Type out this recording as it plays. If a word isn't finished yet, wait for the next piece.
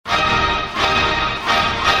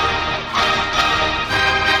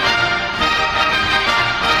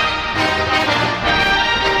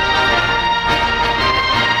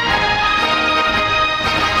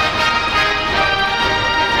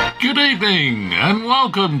evening and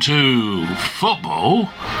welcome to Football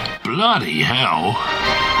Bloody Hell.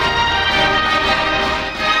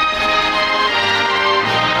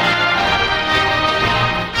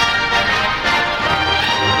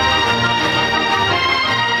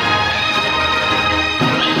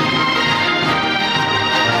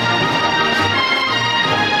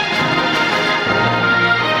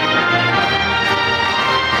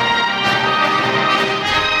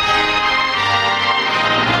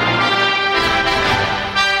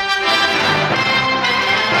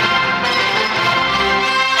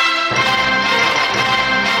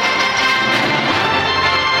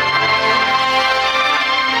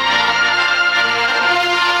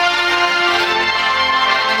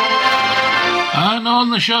 And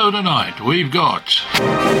on the show tonight, we've got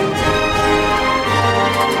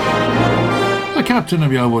the captain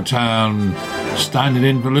of Yeovil Town, standing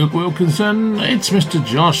in for Luke Wilkinson. It's Mr.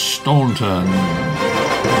 Josh Staunton.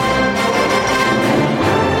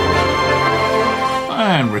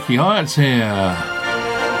 And Ricky Hyatt's here.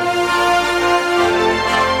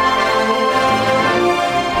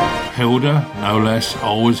 Hilda, no less,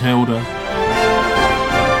 always Hilda.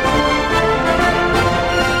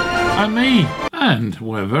 And me. And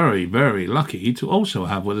we're very, very lucky to also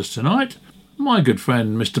have with us tonight my good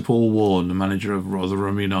friend Mr. Paul Warne, the manager of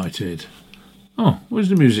Rotherham United. Oh, where's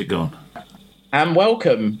the music gone? And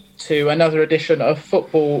welcome to another edition of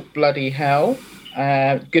Football Bloody Hell.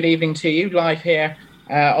 Good evening to you, live here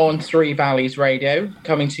on Three Valleys Radio,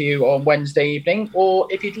 coming to you on Wednesday evening. Or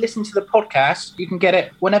if you'd listen to the podcast, you can get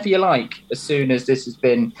it whenever you like, as soon as this has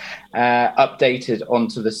been updated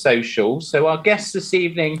onto the socials. So our guest this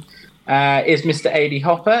evening is Mr. Adi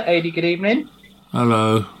Hopper. Adi, good evening.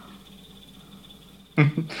 Hello.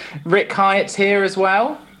 Rick Hyatt's here as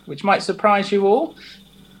well, which might surprise you all.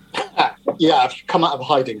 Yeah, I've come out of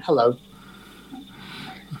hiding. Hello.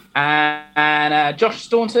 And Josh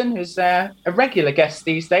Staunton, who's a regular guest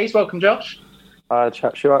these days. Welcome, Josh. Hi,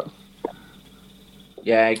 chaps, you right?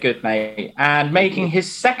 Yeah, good, mate. And making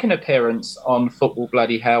his second appearance on Football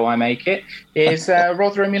Bloody Hell, I make it, is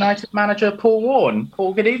Rotherham United manager Paul Warne.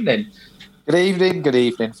 Paul, good evening. Good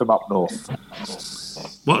evening from up north.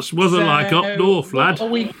 What's weather like up north, lad?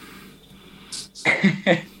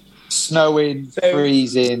 Snowing,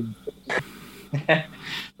 freezing.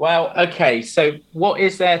 Well, okay, so what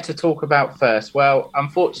is there to talk about first? Well,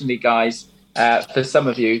 unfortunately, guys, for some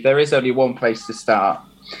of you, there is only one place to start.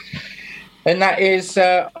 And that is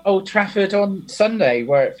Old Trafford on Sunday,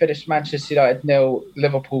 where it finished Manchester United 0,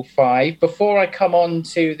 Liverpool 5. Before I come on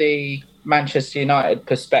to the Manchester United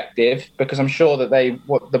perspective, because I'm sure that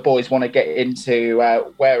the boys want to get into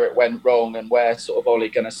where it went wrong and where sort of Ole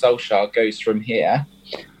Gunnar Solskjaer goes from here.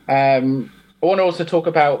 I want to also talk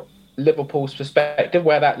about Liverpool's perspective,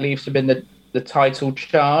 where that leaves them in the title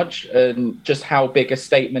charge, and just how big a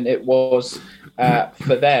statement it was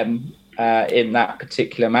for them in that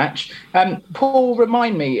particular match. Paul,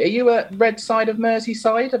 remind me, are you a red side of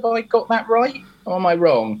Merseyside? Have I got that right, or am I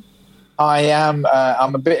wrong? I am.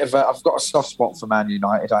 I'm a bit of I've got a soft spot for Man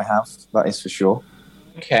United. I have, that is for sure.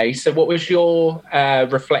 Okay, so what was your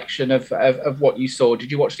reflection of what you saw?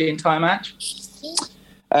 Did you watch the entire match?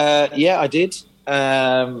 Yeah, I did.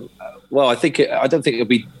 Well, I don't think it'll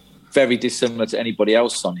be very dissimilar to anybody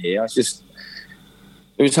else on here.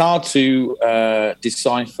 It was hard to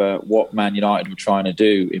decipher what Man United were trying to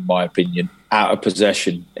do, in my opinion, out of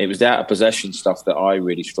possession. It was the out of possession stuff that I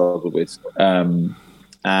really struggled with. And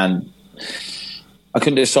I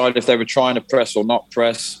couldn't decide if they were trying to press or not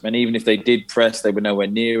press. And even if they did press, they were nowhere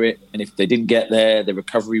near it. And if they didn't get there, the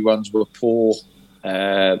recovery runs were poor.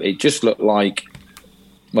 It just looked like,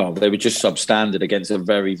 well, they were just substandard against a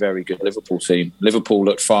very, very good Liverpool team. Liverpool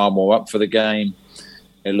looked far more up for the game.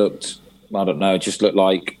 It looked, I don't know, it just looked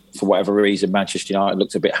like, for whatever reason, Manchester United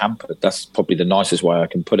looked a bit hampered. That's probably the nicest way I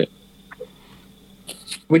can put it.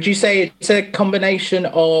 Would you say it's a combination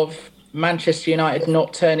of Manchester United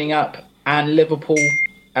not turning up and Liverpool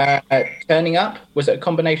turning up? Was it a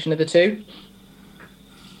combination of the two?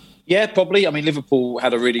 Yeah, probably. I mean, Liverpool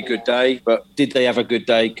had a really good day, but did they have a good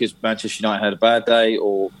day because Manchester United had a bad day,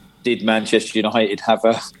 or did Manchester United have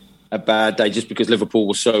a bad day just because Liverpool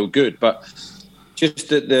was so good? But just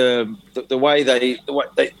the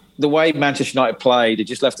way Manchester United played, they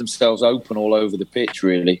just left themselves open all over the pitch,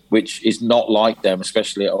 really, which is not like them,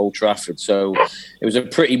 especially at Old Trafford. So it was a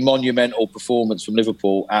pretty monumental performance from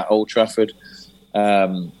Liverpool at Old Trafford,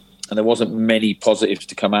 and there wasn't many positives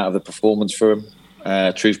to come out of the performance for them.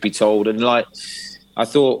 Truth be told. And I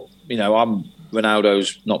thought, I'm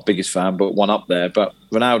Ronaldo's not biggest fan, but one up there. But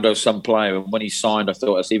Ronaldo's some player, and when he signed, I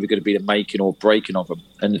thought it's either going to be the making or breaking of him.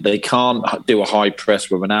 And they can't do a high press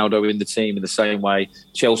with Ronaldo in the team in the same way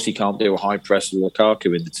Chelsea can't do a high press with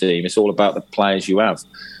Lukaku in the team. It's all about the players you have.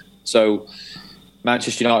 So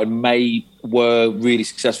Manchester United were really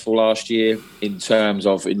successful last year in terms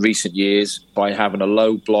of, in recent years, by having a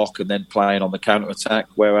low block and then playing on the counter-attack,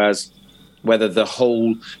 whereas whether the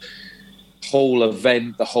whole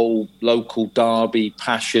event, the whole local derby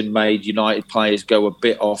passion made United players go a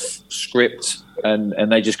bit off script and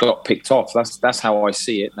they just got picked off. That's how I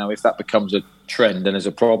see it. Now, if that becomes a trend, then there's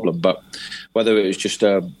a problem. But whether it was just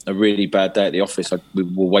a really bad day at the office,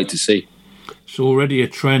 we'll wait to see. It's already a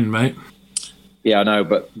trend, mate. Yeah, I know,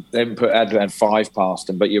 but then add 5 past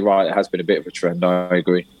them. But you're right, it has been a bit of a trend. I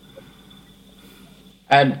agree.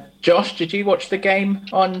 Josh, did you watch the game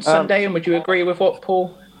on Sunday, and would you agree with what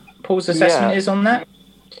Paul's assessment is on that?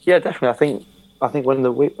 Yeah, definitely. I think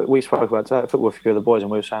when we spoke about that football with a few of the boys, and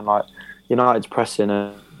we were saying like United's pressing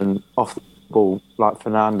and off the ball, like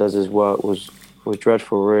Fernandez's work was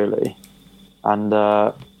dreadful, really, and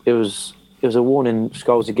it was a warning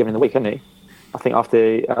Scholes had given the week, hadn't he? I think after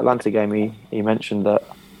the Atlanta game, he mentioned that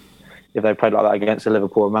if they played like that against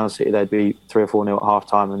Liverpool or Man City, they'd be 3 or 4-0 at half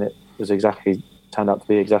time, and it was turned out to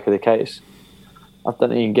be exactly the case. I don't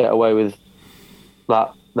think you can get away with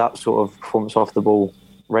that sort of performance off the ball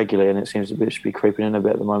regularly, and it seems to be creeping in a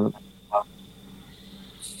bit at the moment.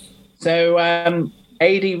 So,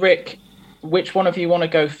 AD, Rick, which one of you want to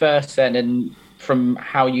go first then, and from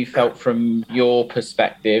how you felt from your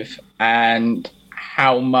perspective, and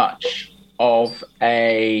how much of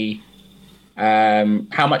a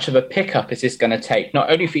pickup is this going to take, not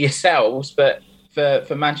only for yourselves, but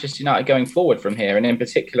for Manchester United going forward from here, and in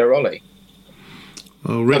particular, Ollie?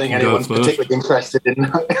 Well, Rick, I think anyone's particularly interested in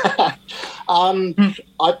that.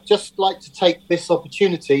 I'd just like to take this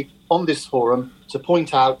opportunity on this forum to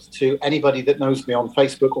point out to anybody that knows me on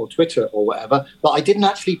Facebook or Twitter or whatever that I didn't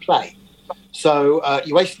actually play. So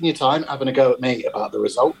you're wasting your time having a go at me about the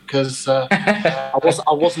result, because I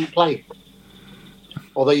wasn't playing.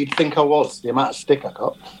 Although you'd think I was, the amount of stick I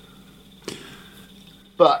got.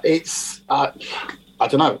 But it's, I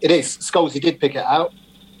don't know, it is. Scholes, he did pick it out.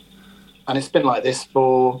 And it's been like this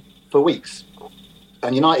for weeks.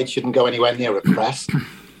 And United shouldn't go anywhere near a press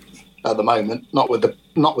at the moment, not with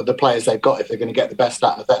the players they've got, if they're going to get the best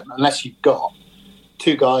out of them, unless you've got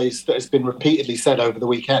 2 guys that has been repeatedly said over the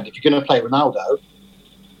weekend. If you're going to play Ronaldo,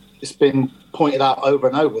 it's been pointed out over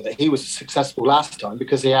and over that he was successful last time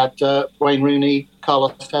because he had Wayne Rooney,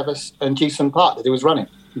 Carlos Tevez and Jason Park that he was running.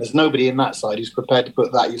 And there's nobody in that side who's prepared to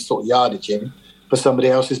put that sort of yardage in for somebody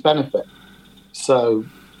else's benefit. So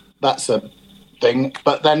that's a thing.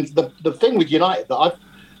 But then the thing with United that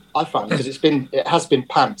I've found, because it has been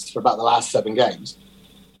pants for about the last 7 games,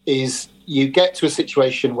 is you get to a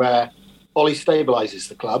situation where Ollie stabilises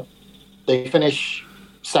the club, they finish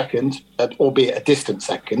second, albeit a distant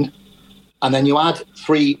second, and then you add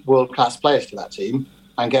 3 world-class players to that team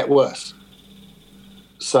and get worse.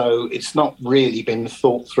 So it's not really been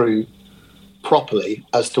thought through properly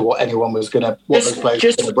as to what anyone was going to, those players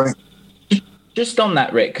were going to bring. Just on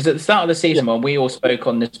that, Rick, because at the start of the season, when we all spoke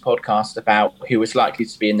on this podcast about who was likely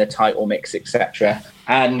to be in the title mix, etc.,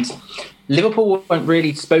 and Liverpool weren't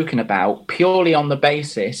really spoken about purely on the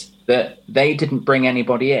basis that they didn't bring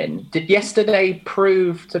anybody in. Did yesterday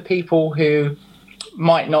prove to people who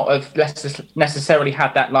might not have necessarily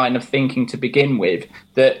had that line of thinking to begin with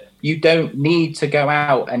that you don't need to go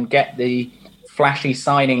out and get the flashy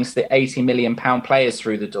signings, the £80 million players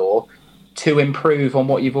through the door to improve on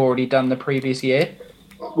what you've already done the previous year?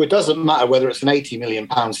 Well, it doesn't matter whether it's an £80 million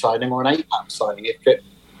signing or an £8 signing.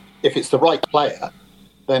 If it's the right player,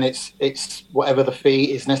 then it's whatever the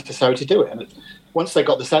fee is necessary to do it. And once they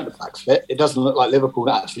got the centre backs fit, it doesn't look like Liverpool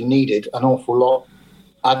actually needed an awful lot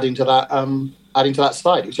adding to that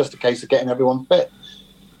side. It was just a case of getting everyone fit.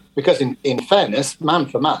 Because in fairness, man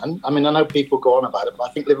for man, I mean, I know people go on about it, but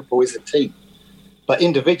I think Liverpool is a team. But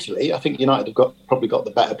individually, I think United have probably got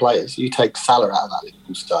the better players. You take Salah out of that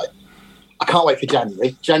Liverpool side. I can't wait for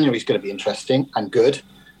January. January's going to be interesting and good,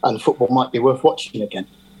 and football might be worth watching again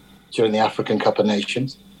during the African Cup of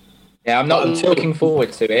Nations. Yeah, I'm not looking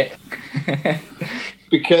forward to it.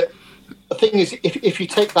 Because the thing is, if you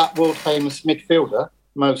take that world-famous midfielder,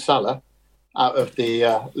 Mo Salah, out of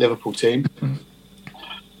the Liverpool team,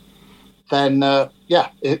 then,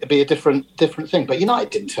 it'd be a different thing. But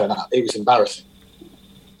United didn't turn out. It was embarrassing.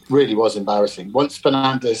 Really was embarrassing. Once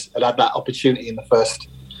Fernandes had that opportunity in the first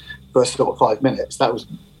sort of 5 minutes, that was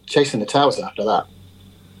chasing the tails after that.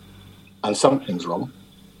 And something's wrong.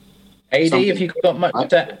 AD, have you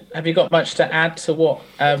got much to add to what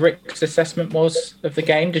Rick's assessment was of the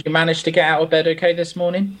game? Did you manage to get out of bed okay this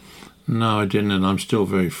morning? No, I didn't, and I'm still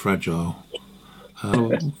very fragile.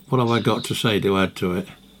 What have I got to say to add to it?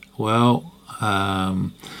 Well,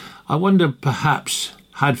 I wonder perhaps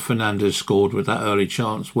had Fernandez scored with that early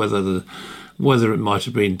chance, whether it might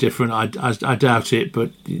have been different. I doubt it,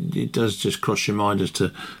 but it does just cross your mind as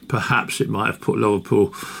to perhaps it might have put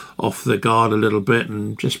Liverpool off the guard a little bit,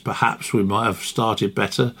 and just perhaps we might have started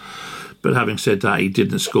better. But having said that, he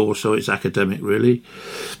didn't score, so it's academic, really.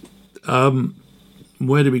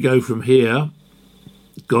 Where do we go from here?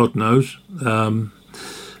 God knows. I'm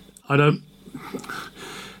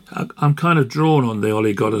kind of drawn on the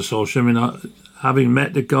Ole Gunnar Solskjaer. I mean, having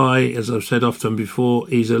met the guy, as I've said often before,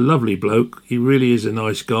 he's a lovely bloke. He really is a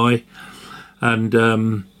nice guy. And,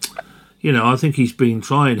 I think he's been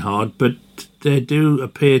trying hard, but there do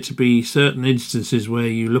appear to be certain instances where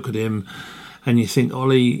you look at him and you think,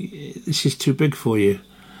 Ollie, this is too big for you.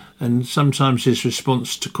 And sometimes his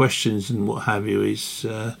response to questions and what have you is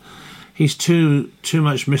he's too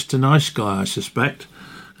much Mr. Nice Guy, I suspect.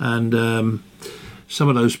 And some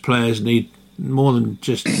of those players need more than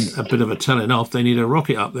just a bit of a telling off. They need a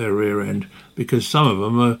rocket up their rear end, because some of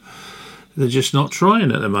them they're just not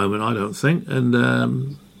trying at the moment, I don't think.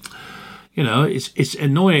 And it's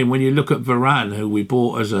annoying when you look at Varane, who we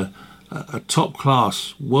bought as a top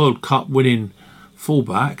class World Cup winning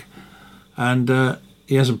fullback, and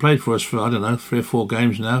he hasn't played for us for 3 or 4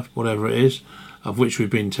 games now, whatever it is, of which we've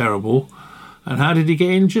been terrible. And how did he get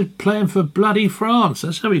injured? Playing for bloody France.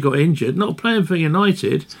 That's how he got injured. Not playing for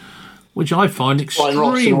United, which I find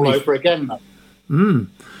extremely all over again.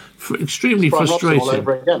 Extremely frustrating. All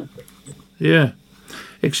over again. Yeah,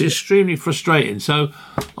 it's extremely frustrating. So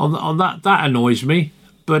on that annoys me.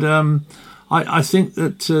 But I think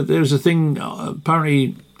that there was a thing.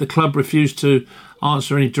 Apparently, the club refused to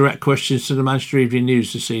answer any direct questions to the Manchester Evening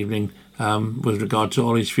News this evening with regard to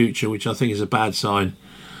Ollie's future, which I think is a bad sign.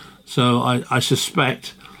 So I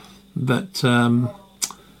suspect that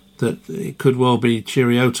that it could well be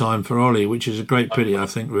cheerio time for Ollie, which is a great pity, I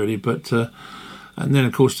think, really. But and then,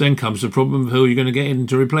 of course, then comes the problem of who you're going to get in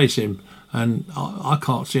to replace him. And I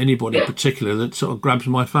can't see anybody in particular that sort of grabs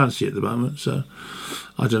my fancy at the moment. So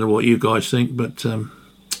I don't know what you guys think, but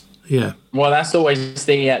yeah. Well, that's always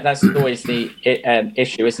the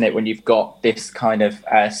issue, isn't it? When you've got this kind of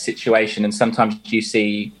situation, and sometimes you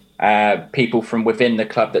see people from within the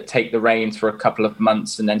club that take the reins for a couple of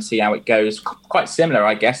months and then see how it goes. Quite similar,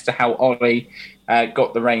 I guess, to how Ollie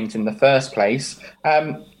got the reins in the first place.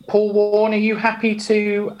 Paul Warne, are you happy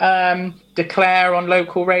to declare on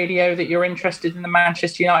local radio that you're interested in the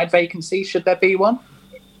Manchester United vacancy, should there be one?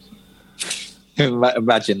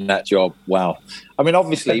 Imagine that job. Wow. I mean,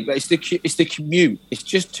 obviously, but it's the commute. It's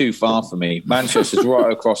just too far for me. Manchester's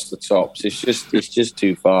right across the tops. It's just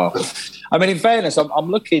too far. I mean, in fairness, I'm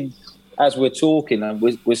looking as we're talking, and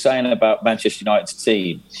we're saying about Manchester United's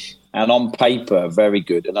team, and on paper, very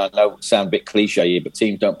good. And I know it sounds a bit cliche here, but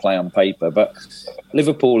teams don't play on paper. But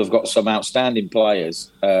Liverpool have got some outstanding players: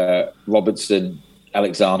 Robertson,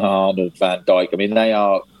 Alexander-Arnold, Van Dijk. I mean, they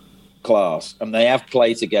are class, and they have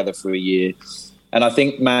played together for a year. And I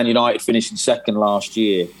think Man United finishing second last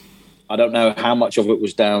year, I don't know how much of it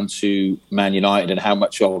was down to Man United and how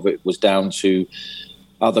much of it was down to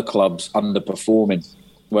other clubs underperforming.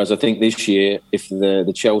 Whereas I think this year, if the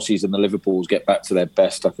Chelseas and the Liverpools get back to their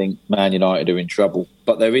best, I think Man United are in trouble.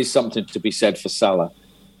 But there is something to be said for Salah.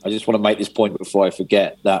 I just want to make this point before I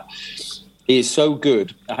forget that he is so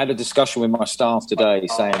good. I had a discussion with my staff today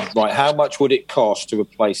saying, right, how much would it cost to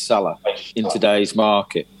replace Salah in today's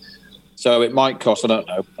market? So it might cost, I don't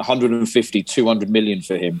know, 150, 200 million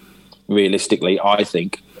for him, realistically, I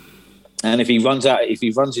think. And if he runs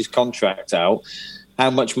his contract out,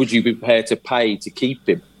 how much would you be prepared to pay to keep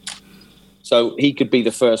him? So he could be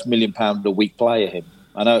the first £1 million a week player, him.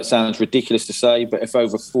 I know it sounds ridiculous to say, but if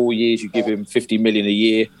over 4 years you give him 50 million a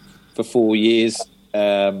year for 4 years,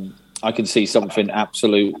 I can see something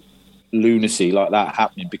absolute lunacy like that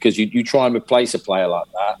happening, because you try and replace a player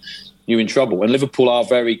like that, you're in trouble. And Liverpool are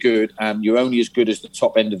very good, and you're only as good as the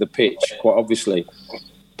top end of the pitch, quite obviously.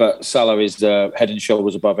 But Salah is head and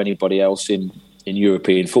shoulders above anybody else in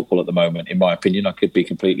European football at the moment, in my opinion. I could be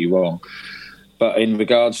completely wrong. But in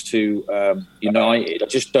regards to United, I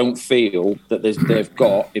just don't feel that they've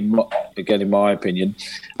got, in my opinion,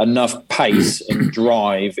 enough pace and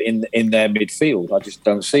drive in their midfield. I just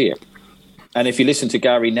don't see it. And if you listen to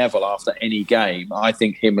Gary Neville after any game, I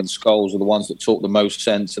think him and Scholes are the ones that talk the most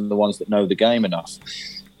sense and the ones that know the game enough.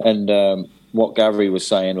 And what Gary was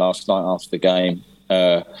saying last night after the game,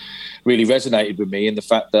 really resonated with me in the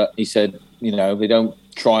fact that he said, they don't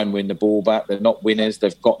try and win the ball back. They're not winners.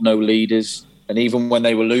 They've got no leaders. And even when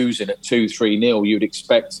they were losing at 2-3-0, you'd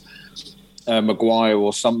expect Maguire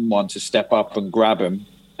or someone to step up and grab him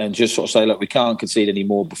and just sort of say, look, we can't concede any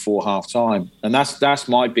more before half time. And that's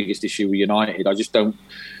my biggest issue with United. I just don't.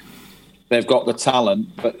 They've got the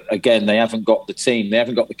talent, but again, they haven't got the team. They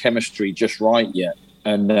haven't got the chemistry just right yet.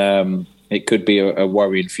 And it could be a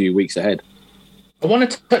worrying few weeks ahead. I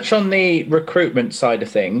wanted to touch on the recruitment side of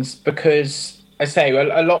things because, I say,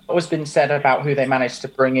 a lot has been said about who they managed to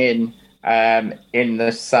bring in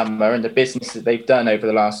the summer and the business that they've done over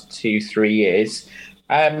the last 2-3 years.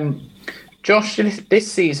 Josh,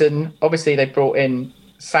 this season, obviously they brought in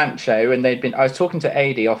Sancho, and I was talking to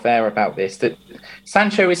AD off air about this, that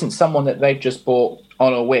Sancho isn't someone that they've just bought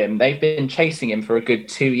on a whim. They've been chasing him for a good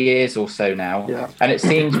 2 years or so now. Yeah. And it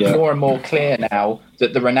seems more and more clear now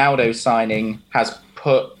that the Ronaldo signing has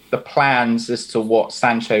put the plans as to what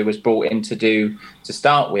Sancho was brought in to do to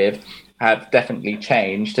start with have definitely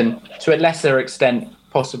changed. And to a lesser extent,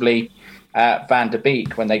 possibly Van der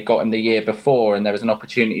Beek, when they got him the year before and there was an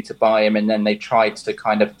opportunity to buy him, and then they tried to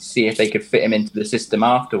kind of see if they could fit him into the system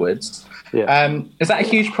afterwards. Yeah. Is that a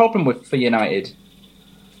huge problem for United?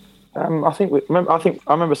 I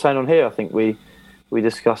remember saying on here, I think we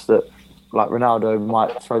discussed that like Ronaldo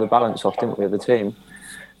might throw the balance off, didn't we, of the team,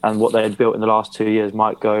 and what they had built in the last 2 years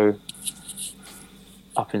might go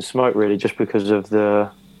up in smoke, really, just because of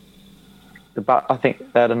I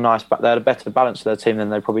think they had a better balance to their team than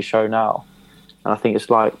they probably show now. And I think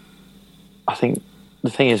the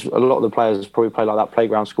thing is, a lot of the players probably play like that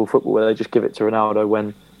playground school football where they just give it to Ronaldo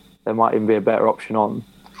when there might even be a better option on.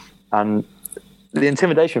 And the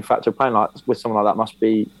intimidation factor of playing like with someone like that must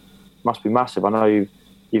be massive. I know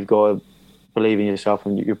you've got to believe in yourself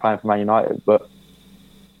and you're playing for Man United, but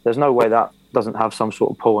there's no way that doesn't have some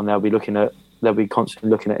sort of pull, and they'll be constantly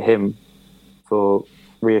looking at him for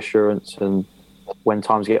reassurance, and when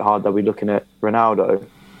times get hard they'll be looking at Ronaldo.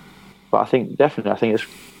 But I think it's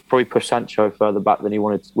probably pushed Sancho further back than he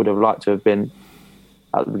would have liked to have been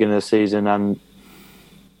at the beginning of the season, and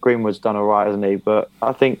Greenwood's done all right, hasn't he? But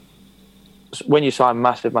I think when you sign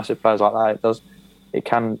massive players like that, it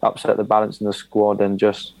can upset the balance in the squad, and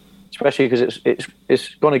just especially because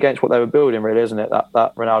it's gone against what they were building, really, isn't it?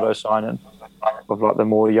 That Ronaldo signing of like the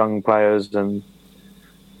more young players and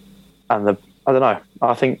the I don't know.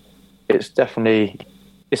 I think it's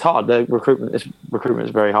hard. The recruitment is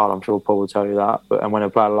very hard. I'm sure Paul will tell you that. And when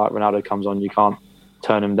a player like Ronaldo comes on, you can't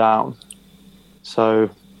turn him down.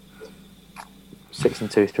 So 6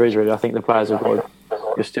 and 2 threes, really. I think the players have got.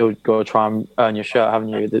 You've still got to try and earn your shirt, haven't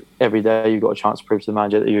you? That every day you've got a chance to prove to the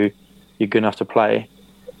manager that you're good enough to play.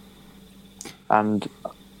 And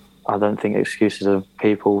I don't think excuses of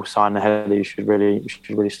people signing ahead of you should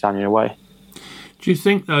really stand in your way. Do you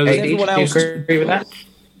think though? Do you agree with that?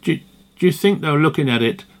 Do you think though, looking at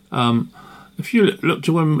it, if you look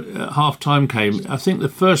to when half time came, I think the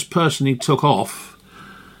first person he took off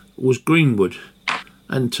was Greenwood,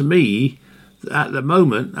 and to me, at the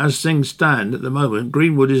moment, as things stand at the moment,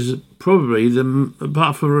 Greenwood is probably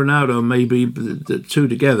apart from Ronaldo and maybe the two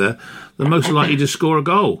together, the most likely to score a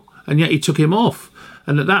goal, and yet he took him off.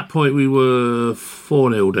 And at that point, we were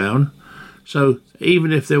 4-0 down. So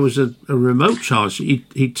even if there was a remote chance,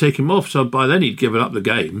 he'd take him off. So by then he'd given up the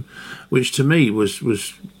game, which to me was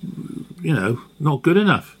not good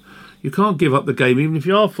enough. You can't give up the game even if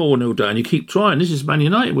you are 4-0 down. You keep trying. This is Man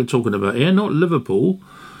United we're talking about here, not Liverpool.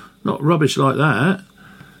 Not rubbish like that,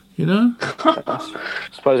 I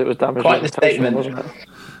suppose it was damage. Quite the statement, wasn't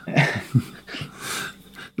it?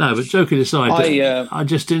 No, but joking aside, I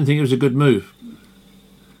just didn't think it was a good move.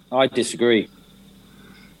 I disagree.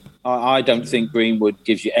 I don't think Greenwood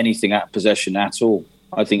gives you anything at possession at all.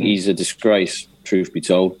 I think he's a disgrace, truth be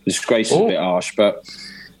told. Disgrace is a bit harsh, but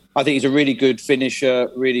I think he's a really good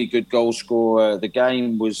finisher, really good goal scorer. The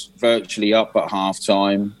game was virtually up at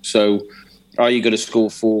half-time. So are you going to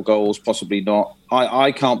score 4 goals? Possibly not.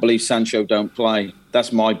 I can't believe Sancho don't play.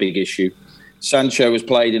 That's my big issue. Sancho has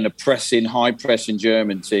played in a high-pressing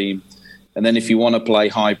German team. And then if you want to play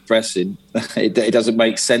high pressing, it doesn't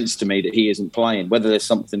make sense to me that he isn't playing. Whether there's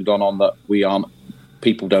something gone on that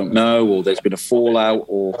people don't know, or there's been a fallout,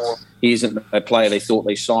 or he isn't a player they thought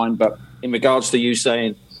they signed. But in regards to you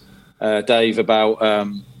saying, Dave, about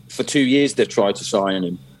for 2 years they've tried to sign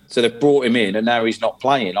him. So they've brought him in and now he's not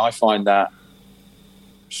playing. I find that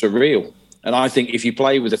surreal. And I think if you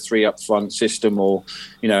play with a 3 up front system, or,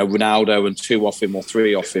 Ronaldo and 2 off him or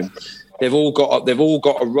 3 off him, they've all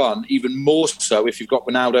got a run. Even more so if you've got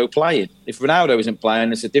Ronaldo playing. If Ronaldo isn't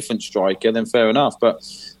playing, it's a different striker. Then fair enough. But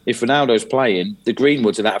if Ronaldo's playing, the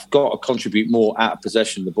Greenwoods and that have got to contribute more out of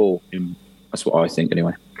possession of the ball. That's what I think,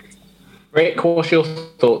 anyway. Rick, what's your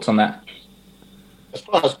thoughts on that? As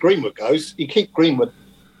far as Greenwood goes, you keep Greenwood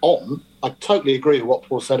on. I totally agree with what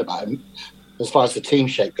Paul said about him as far as the team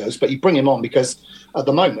shape goes, but you bring him on because at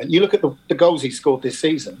the moment, you look at the goals he scored this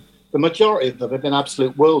season, the majority of them have been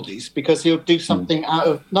absolute worldies because he'll do something out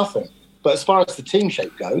of nothing. But as far as the team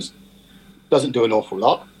shape goes, doesn't do an awful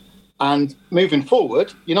lot. And moving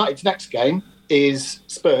forward, United's next game is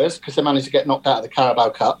Spurs because they managed to get knocked out of the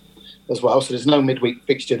Carabao Cup as well. So there's no midweek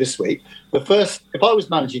fixture this week. If I was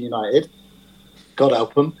managing United, God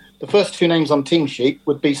help them, the first two names on team sheet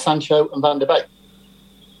would be Sancho and Van der Beek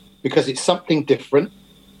because it's something different.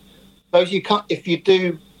 So you can't, if you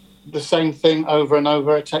do the same thing over and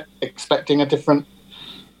over, expecting a different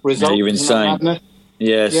result. Yeah, you're insane.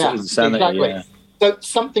 Yes, yeah, insanity, exactly. Yeah. So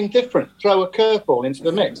something different, throw a curveball into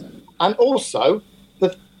the mix. And also,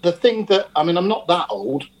 the thing that, I mean, I'm not that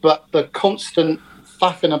old, but the constant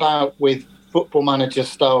faffing about with football manager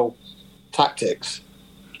style tactics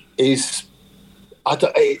is,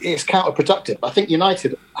 it's counterproductive. I think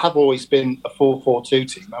United have always been a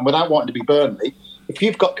 4-4-2 team, and without wanting to be Burnley, if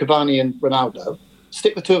you've got Cavani and Ronaldo,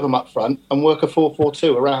 stick the two of them up front and work a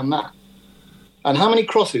 4-4-2 around that. And how many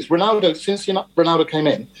crosses? Ronaldo, since Ronaldo came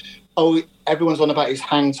in, everyone's on about his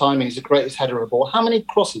hang time and he's the greatest header of the ball. How many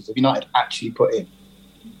crosses have United actually put in?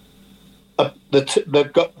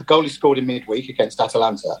 The goal he scored in midweek against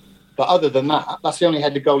Atalanta. But other than that, that's the only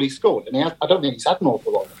headed goal he scored. And I don't think he's had an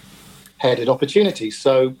awful lot of headed opportunities.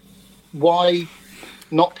 So why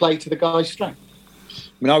not play to the guy's strength?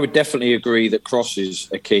 I mean, I would definitely agree that crosses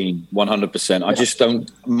are keen, 100%. I just don't.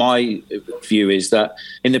 My view is that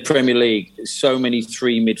in the Premier League, there's so many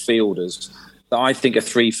three midfielders that I think a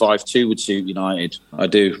 3-5-2 would suit United. I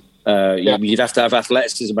do. You'd have to have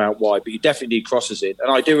athleticism out wide, but you definitely need crosses in.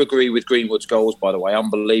 And I do agree with Greenwood's goals, by the way,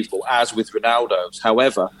 unbelievable, as with Ronaldo's.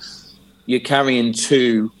 However, you're carrying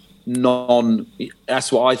two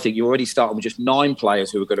that's what I think. You're already starting with just 9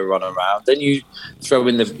 players who are going to run around. Then you throw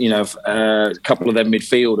in a couple of them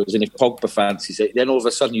midfielders, and if Pogba fancies it, then all of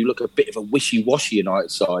a sudden you look a bit of a wishy-washy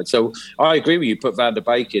United side. So I agree with you. Put Van der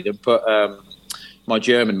Beek in and put my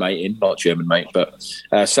German mate in, not German mate, but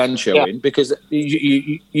Sancho in, because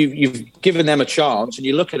you've given them a chance, and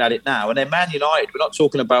you're looking at it now. And then Man United, we're not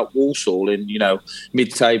talking about Walsall in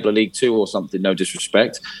mid-table of League Two or something. No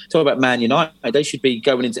disrespect. Talking about Man United, they should be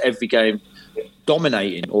going into every game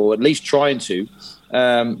dominating, or at least trying to.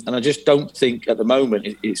 And I just don't think at the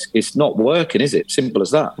moment it's not working, is it? Simple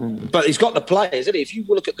as that. But he's got the players, isn't he? If you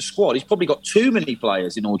look at the squad, he's probably got too many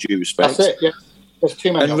players, in all due respect. That's it. Yeah.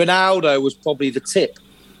 And Ronaldo was probably the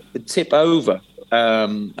tip over.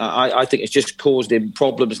 I think it's just caused him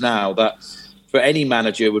problems now that for any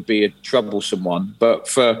manager would be a troublesome one. But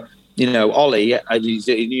for, Ollie, he's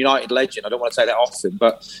a United legend. I don't want to say that often,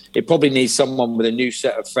 but it probably needs someone with a new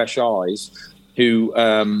set of fresh eyes who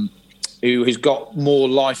has got more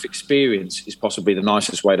life experience is possibly the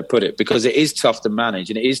nicest way to put it, because it is tough to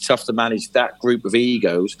manage, and it is tough to manage that group of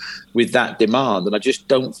egos with that demand. And I just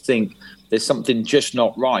don't think there's something just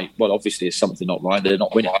not right. Well, obviously there's something not right. They're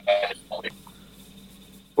not winning.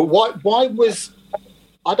 But why was...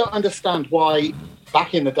 I don't understand why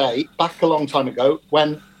back in the day, back a long time ago,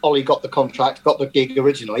 when Ollie got the contract, got the gig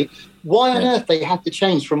originally, why on earth they had to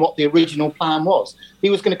change from what the original plan was? He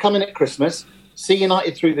was going to come in at Christmas, see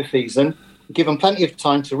United through the season, give them plenty of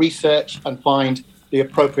time to research and find the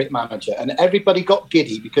appropriate manager. And everybody got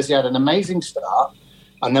giddy because he had an amazing start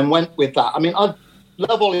and then went with that. I mean, I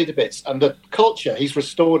love Ollie to bits, and the culture he's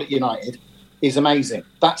restored at United is amazing.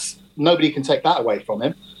 Nobody can take that away from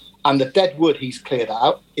him. And the dead wood he's cleared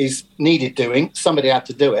out is needed doing. Somebody had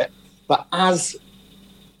to do it. But as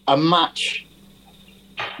a match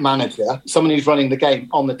manager, someone who's running the game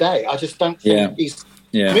on the day, I just don't think he's...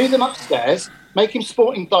 Move him upstairs, make him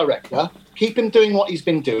sporting director, keep him doing what he's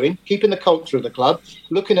been doing, keeping the culture of the club,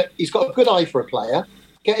 he's got a good eye for a player,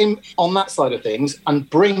 get him on that side of things and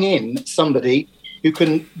bring in somebody who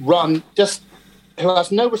can run, who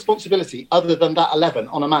has no responsibility other than that 11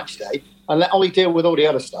 on a match day, and let Ollie deal with all the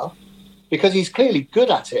other stuff, because he's clearly good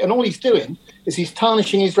at it. And all he's doing is he's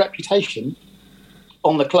tarnishing his reputation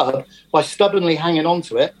on the club by stubbornly hanging on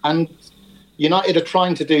to it. And United are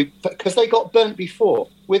trying to do, because they got burnt before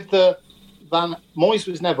with Moyes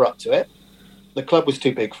was never up to it. The club was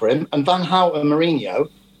too big for him. And Van Gaal and Mourinho,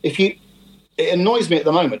 it annoys me at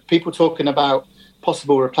the moment, people talking about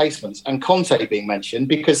possible replacements and Conte being mentioned,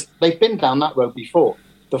 because they've been down that road before.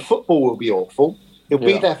 The football will be awful. He'll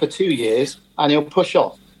be there for 2 years and he'll push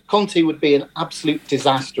off. Conte would be an absolute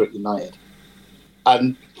disaster at United.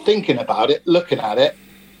 And thinking about it, looking at it,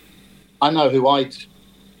 I know who I'd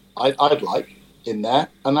like in there,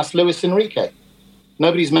 and that's Luis Enrique.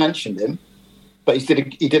 Nobody's mentioned him, but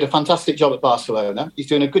he did a fantastic job at Barcelona. He's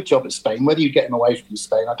doing a good job at Spain. Whether you get him away from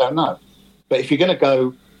Spain, I don't know. But if you're going to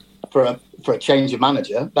go for a change of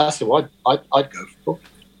manager, that's who I'd go for.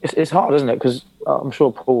 It's hard, isn't it? Because I'm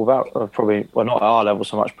sure Paul probably, well, not at our level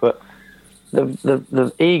so much, but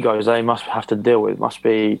the egos they must have to deal with must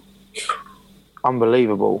be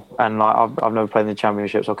unbelievable. And like I've never played in the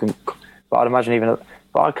Championships, but I'd imagine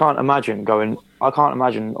but I can't imagine Ole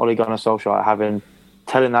Gunnar Solskjaer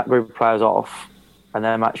telling that group of players off and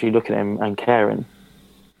them actually looking at him and caring.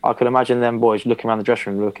 I could imagine them boys looking around the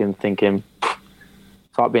dressing room, thinking,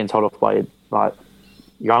 it's like being told off by like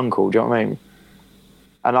your uncle. Do you know what I mean?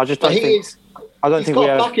 And I just don't think. I don't think we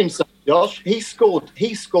have. Back himself, Josh. He scored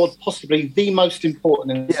possibly the most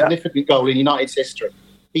important and significant goal in United's history.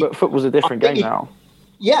 But football's a different game now.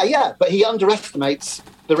 Yeah, but he underestimates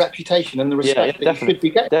the reputation and the respect that he should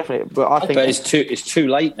be getting. Definitely, but it's too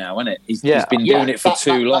late now, isn't it? He's been doing it for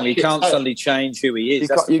too long. He can't suddenly change who he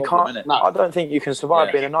is. You can't. No. I don't think you can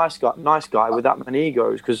survive being a nice guy with that many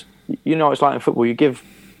egos, because you know it's like in football. You give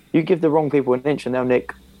the wrong people an inch and they'll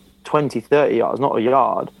nick 20, 30 yards, not a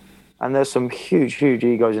yard. And there's some huge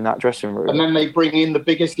egos in that dressing room. And then they bring in the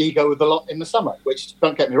biggest ego of the lot in the summer, which,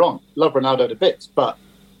 don't get me wrong, love Ronaldo to bits, but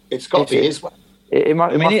it's got to be his way. It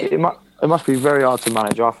must be very hard to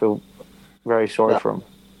manage. I feel very sorry for him.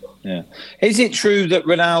 Yeah. Is it true that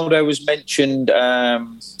Ronaldo was mentioned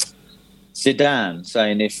Zidane,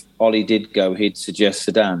 saying if Ollie did go, he'd suggest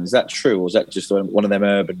Zidane? Is that true, or is that just one of them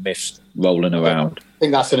urban myths rolling around? I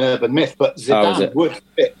think that's an urban myth, but Zidane would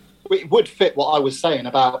fit. It would fit what I was saying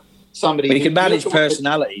about somebody. But he can manage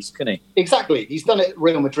personalities, can he? Exactly. He's done it at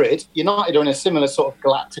Real Madrid. United are in a similar sort of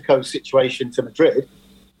Galactico situation to Madrid.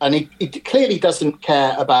 And he clearly doesn't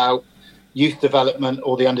care about youth development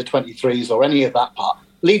or the under-23s or any of that part.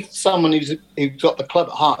 Leave someone who's got the club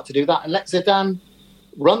at heart to do that, and let Zidane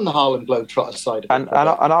run the Harlem Globetrotters side of it. And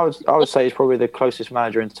I would say he's probably the closest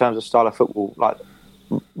manager in terms of style of football. Like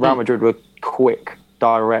Real Madrid were quick,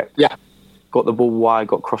 direct, got the ball wide,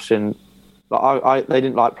 got crossing. Like they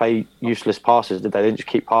didn't like play useless passes, did they? They didn't just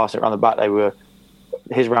keep passing it around the back.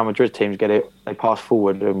 His Real Madrid teams get it. They pass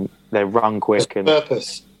forward and they run quick. There's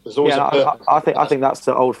purpose. There's always a purpose. I think that's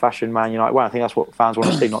the old-fashioned Man United way. I think that's what fans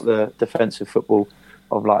want to see, not the defensive football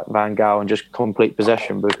of like Van Gaal and just complete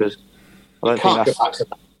possession. Because I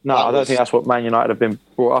don't think that's what Man United have been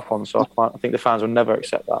brought up on. So I think the fans will never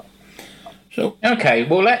accept that. So okay,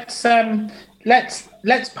 well let's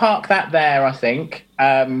park that there. I think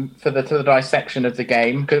for the dissection of the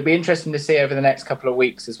game, because it'll be interesting to see over the next couple of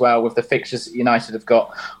weeks as well with the fixtures that United have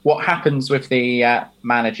got, what happens with the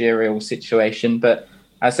managerial situation. But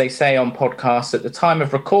as they say on podcasts, at the time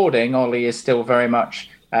of recording, Ollie is still very much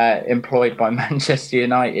employed by Manchester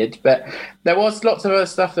United. But there was lots of other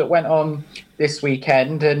stuff that went on this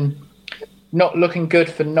weekend, and not looking good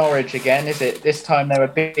for Norwich again, is it? This time they were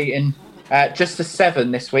beaten just to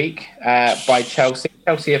 7 this week by Chelsea.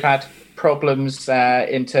 Chelsea have had problems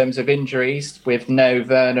in terms of injuries with no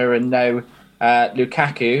Werner and no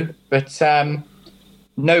Lukaku, but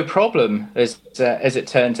no problem as it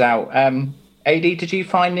turns out. AD, did you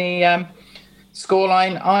find the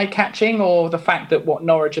scoreline eye-catching, or the fact that what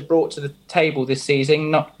Norwich have brought to the table this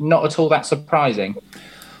season not at all that surprising?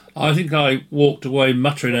 I think I walked away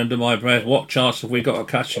muttering under my breath, what chance have we got of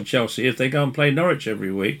catching Chelsea if they go and play Norwich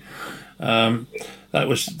every week? That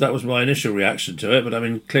was my initial reaction to it. But I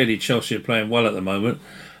mean, clearly Chelsea are playing well at the moment,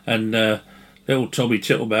 and little Tommy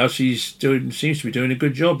Tittlemouse, seems to be doing a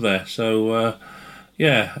good job there. So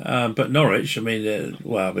but Norwich, I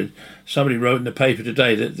mean, somebody wrote in the paper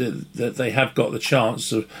today that they have got the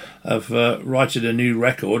chance of writing a new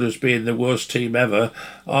record as being the worst team ever,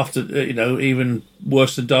 after even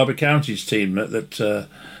worse than Derby County's team that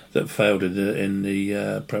failed in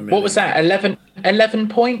the Premier League. What was that? 11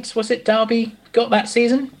 points? Was it Derby got that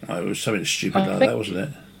season? It was something stupid like that, wasn't it?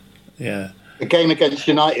 Yeah. The game against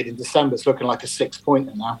United in December is looking like a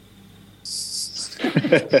 6-pointer now.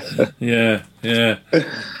 yeah.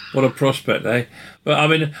 What a prospect, eh? But I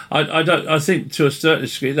mean, I think to a certain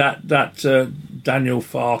degree that Daniel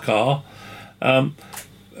Farquhar,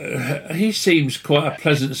 he seems quite a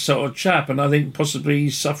pleasant sort of chap, and I think possibly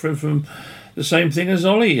he's suffering from the same thing as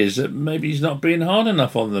Ollie is, that maybe he's not being hard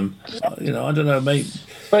enough on them. I don't know, mate.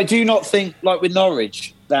 But do you not think, like with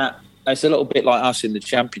Norwich, that it's a little bit like us in the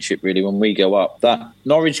Championship, really, when we go up, that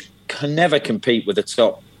Norwich can never compete with the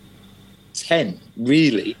top 10,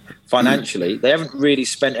 really, financially. They haven't really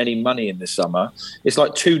spent any money in the summer. It's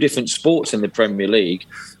like two different sports in the Premier League.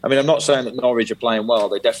 I mean, I'm not saying that Norwich are playing well.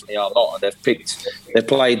 They definitely are not. They've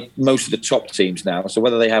played most of the top teams now. So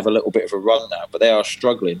whether they have a little bit of a run now, but they are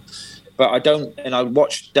struggling. But I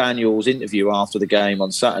watched Daniel's interview after the game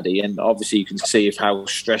on Saturday, and obviously you can see how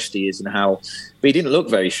stressed he is but he didn't look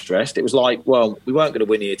very stressed. It was like, well, we weren't going to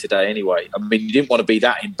win here today anyway. I mean, you didn't want to be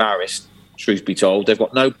that embarrassed, truth be told. They've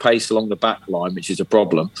got no pace along the back line, which is a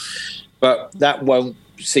problem. But that won't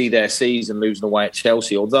see their season losing away at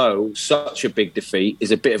Chelsea, although such a big defeat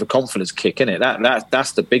is a bit of a confidence kick, isn't it?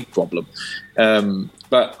 That's the big problem.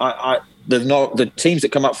 But the teams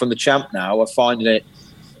that come up from the champ now are finding it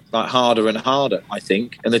like harder and harder, I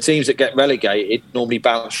think. And the teams that get relegated normally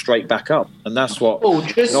bounce straight back up. And that's what...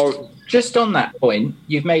 Just on that point,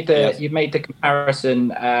 you've made the comparison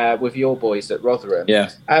with your boys at Rotherham. Yeah.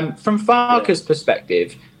 From Farke's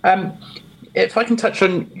perspective, if I can touch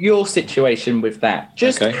on your situation with that,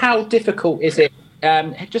 how difficult is it?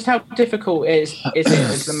 Just how difficult is it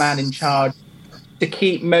as the man in charge to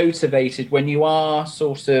keep motivated when you are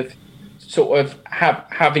sort of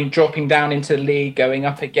dropping down into the league, going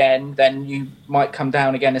up again, then you might come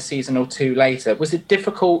down again a season or two later? Was it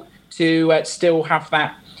difficult to still have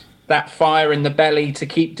that fire in the belly to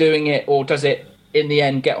keep doing it, or does it in the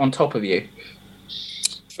end get on top of you?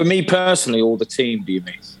 For me personally, or the team, do you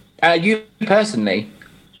mean? You personally,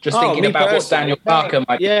 just thinking about what Daniel Farke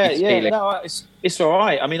might be feeling. No, it's all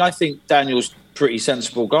right. I mean, I think Daniel's a pretty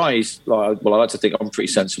sensible guy. I like to think I'm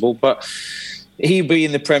pretty sensible, but he'll be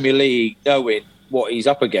in the Premier League knowing what he's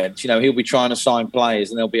up against. You know, he'll be trying to sign players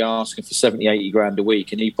and they'll be asking for 70, 80 grand a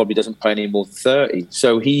week, and he probably doesn't pay any more than 30.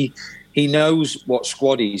 So he knows what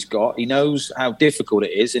squad he's got. He knows how difficult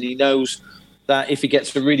it is, and he knows that if he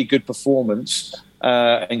gets a really good performance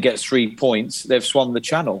and gets 3 points, they've swum the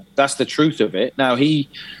channel. That's the truth of it. Now, he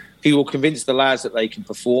will convince the lads that they can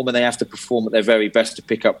perform, and they have to perform at their very best to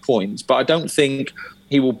pick up points. But I don't think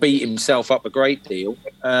he will beat himself up a great deal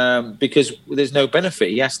because there's no benefit.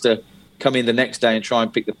 He has to come in the next day and try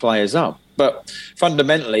and pick the players up. But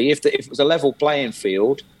fundamentally, if it was a level playing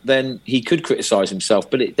field, then he could criticise himself,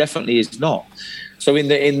 but it definitely is not. So in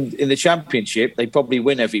the Championship, they probably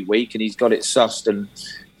win every week, and he's got it sussed and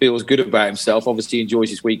feels good about himself. Obviously, he enjoys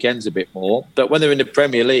his weekends a bit more. But when they're in the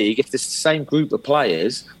Premier League, if it's the same group of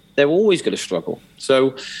players, they're always going to struggle.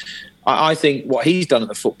 So I think what he's done at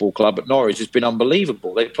the football club at Norwich has been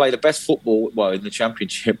unbelievable. They play the best football, in the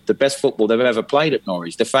Championship, the best football they've ever played at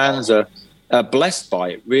Norwich. The fans are blessed by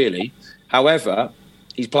it, really. However,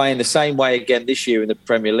 he's playing the same way again this year in the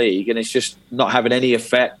Premier League, and it's just not having any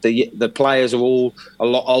effect. The players are all a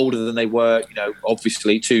lot older than they were,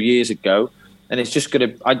 obviously 2 years ago, and it's just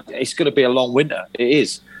going to be a long winter. It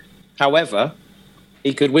is. However,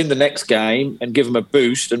 he could win the next game and give them a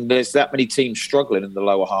boost, and there's that many teams struggling in the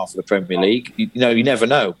lower half of the Premier League. You never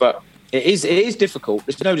know, but it is difficult.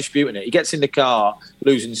 There's no disputing it. He gets in the car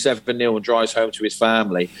losing 7-0 and drives home to his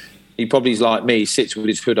family. He probably is like me, sits with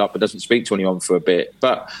his hood up and doesn't speak to anyone for a bit.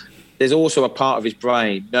 But there's also a part of his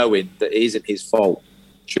brain knowing that it isn't his fault,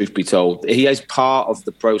 truth be told. He is part of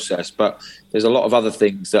the process, but there's a lot of other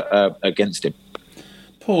things that are against him.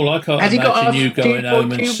 Paul, I can't imagine you going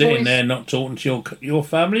home and sitting there not talking to your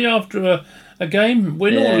family after a game,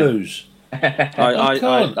 win or lose.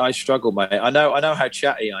 I struggle, mate. I know how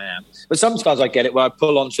chatty I am. But sometimes I get it where I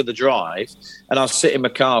pull onto the drive and I'll sit in my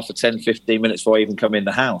car for 10, 15 minutes before I even come in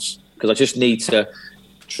the house, because I just need to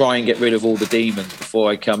try and get rid of all the demons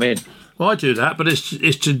before I come in. Well, I do that, but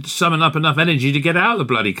it's to summon up enough energy to get out of the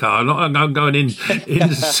bloody car. I'm going in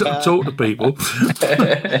to talk to people.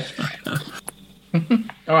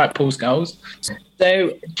 All right, Paul Scholes.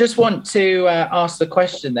 So just want to ask the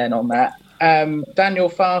question then on that. Daniel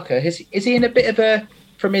Farke, is he in a bit of a,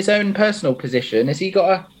 from his own personal position, has he got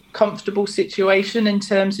a comfortable situation in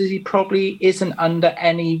terms of he probably isn't under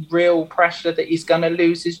any real pressure that he's going to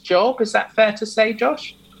lose his job? Is that fair to say,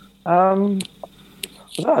 Josh? No,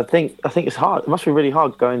 I think it's hard. It must be really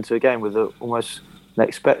hard going to a game with almost an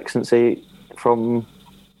expectancy from.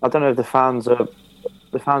 I don't know if the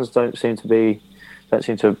fans don't seem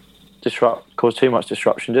to cause too much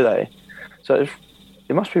disruption, do they? So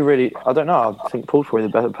it must be really. I don't know. I think Paul's probably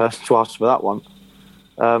the better person to ask for that one.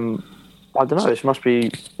 I don't know. It must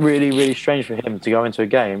be really, really strange for him to go into a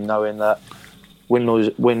game knowing that win,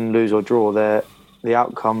 lose or draw, the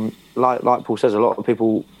outcome. Like Paul says, a lot of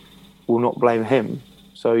people will not blame him.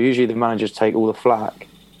 So usually the managers take all the flack,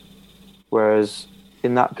 whereas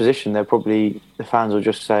in that position, the fans will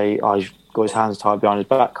just say, "Oh, he's got his hands tied behind his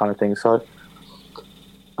back," kind of thing. So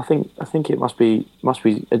I think it must be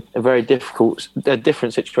a very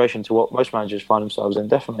different situation to what most managers find themselves in.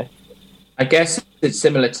 Definitely. I guess it's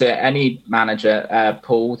similar to any manager,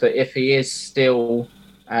 Paul, that if he is still,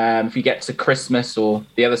 if you get to Christmas or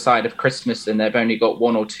the other side of Christmas and they've only got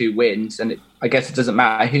 1 or 2 wins, and I guess it doesn't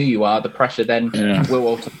matter who you are, the pressure then will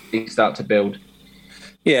ultimately start to build.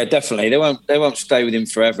 Yeah, definitely. They won't stay with him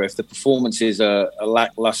forever. If the performances are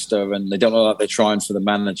lackluster and they don't look like they're trying for the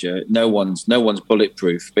manager, no one's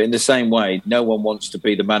bulletproof. But in the same way, no one wants to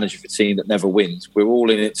be the manager of a team that never wins. We're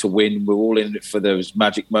all in it to win. We're all in it for those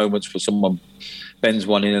magic moments where someone bends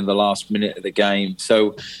one in the last minute of the game.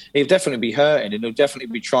 So he'll definitely be hurting and he'll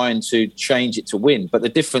definitely be trying to change it to win. But the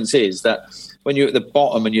difference is that when you're at the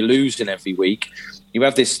bottom and you're losing every week, you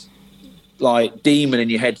have this like demon in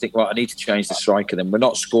your head, think, right, I need to change the striker. Then we're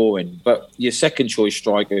not scoring, but your second choice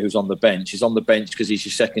striker who's on the bench is on the bench because he's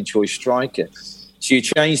your second choice striker. So you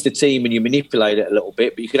change the team and you manipulate it a little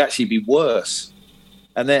bit, but you could actually be worse.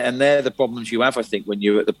 And they're the problems you have, I think, when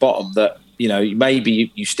you're at the bottom. That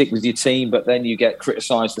maybe you stick with your team, but then you get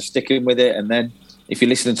criticised for sticking with it, and then if you're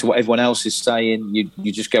listening to what everyone else is saying,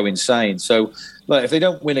 you just go insane. So, look, if they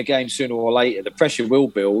don't win a game sooner or later, the pressure will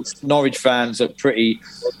build. Norwich fans are pretty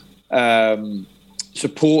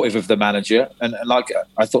supportive of the manager, and like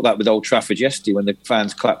I thought that with Old Trafford yesterday when the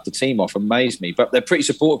fans clapped the team off, amazed me. But they're pretty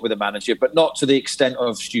supportive with the manager, but not to the extent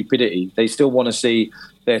of stupidity. They still want to see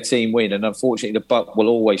their team win, and unfortunately the buck will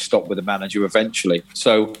always stop with the manager eventually.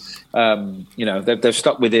 So they've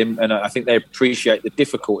stuck with him, and I think they appreciate the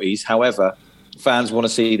difficulties. However, fans want to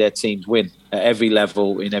see their teams win at every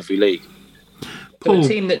level in every league. The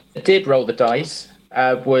team that did roll the dice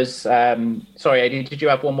was sorry, Eddie, did you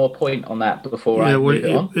have one more point on that before I move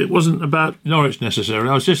it on? It wasn't about Norwich necessarily.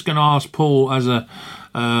 I was just going to ask Paul, as a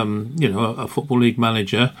Football League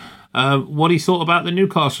manager, what he thought about the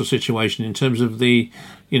Newcastle situation in terms of the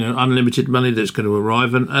unlimited money that's going to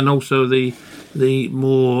arrive, and also the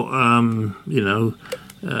more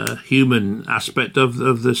human aspect of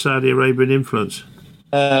the Saudi Arabian influence.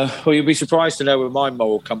 Well, you'll be surprised to know with my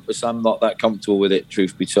moral compass, I'm not that comfortable with it,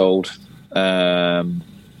 truth be told. And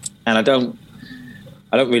I don't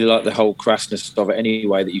really like the whole crassness of it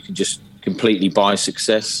anyway, that you can just completely buy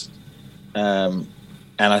success. And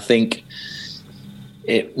I think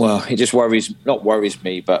it just not worries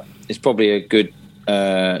me, but it's probably a good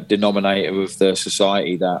denominator of the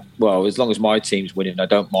society that, well, as long as my team's winning, I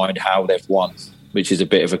don't mind how they've won, which is a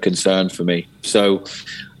bit of a concern for me. So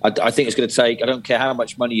I think it's going to take, I don't care how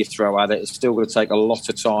much money you throw at it, it's still going to take a lot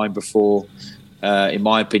of time before, in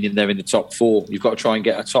my opinion, they're in the top 4. You've got to try and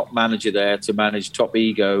get a top manager there to manage top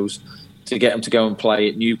egos, to get them to go and play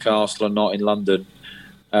at Newcastle and not in London.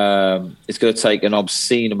 It's going to take an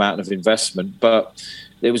obscene amount of investment. But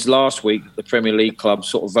it was last week the Premier League club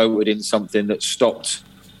sort of voted in something that stopped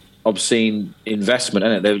obscene investment,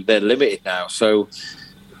 and they're limited now. So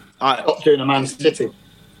Stop doing a Man City.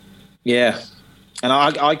 Yeah, and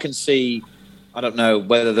I can see, I don't know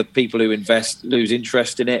whether the people who invest lose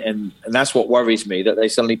interest in it, and that's what worries me, that they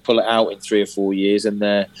suddenly pull it out in 3 or 4 years and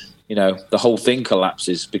the whole thing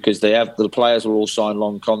collapses because the players will all sign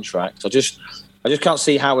long contracts. I just can't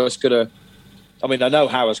see how it's going to. I mean, I know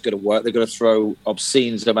how it's going to work. They're going to throw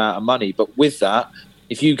obscene amount of money, but with that,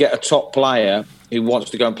 if you get a top player who wants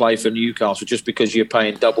to go and play for Newcastle just because you're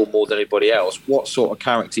paying double more than anybody else, what sort of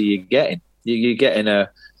character are you getting? You're getting I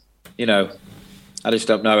just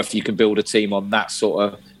don't know if you can build a team on that sort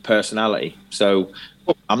of personality. So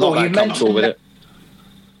I'm not that comfortable with it.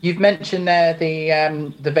 You've mentioned there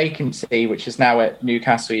the vacancy, which is now at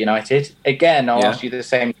Newcastle United. Again, I'll ask you the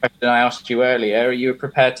same question I asked you earlier. Are you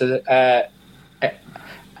prepared to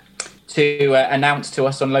announce to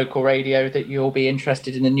us on local radio that you'll be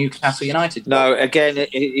interested in the Newcastle United? No, again,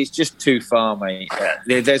 it's just too far, mate.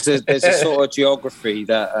 There's a sort of geography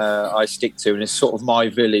that I stick to, and it's sort of my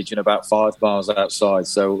village and about 5 miles outside.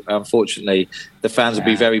 So, unfortunately, the fans will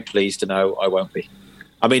be very pleased to know I won't be.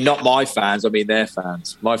 I mean, not my fans. I mean, their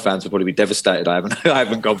fans. My fans will probably be devastated. I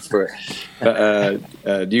haven't gone for it.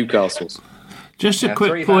 But Newcastle's. Just a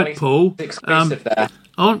quick point, Paul.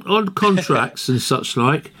 On contracts and such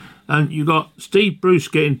like. And you got Steve Bruce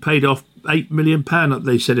getting paid off £8 million,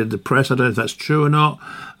 they said in the press. I don't know if that's true or not.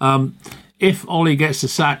 If Ollie gets the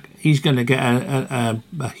sack, he's going to get a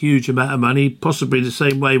huge amount of money, possibly the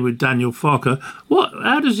same way with Daniel Farke.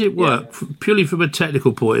 How does it work, purely from a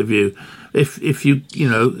technical point of view? If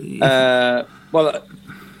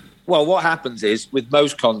Well, what happens is with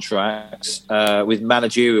most contracts, with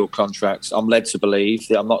managerial contracts, I'm led to believe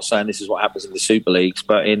that I'm not saying this is what happens in the Super Leagues,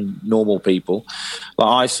 but in normal people. Like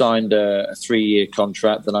I signed a 3-year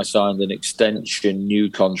contract, then I signed an extension new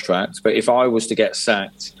contract. But if I was to get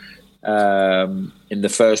sacked in the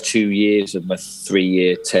first 2 years of my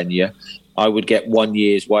 3-year tenure, I would get 1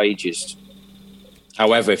 year's wages.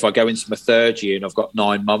 However, if I go into my 3rd year and I've got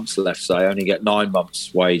 9 months left, say, I only get 9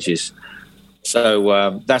 months' wages.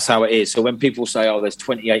 So that's how it is. So when people say, "Oh, there's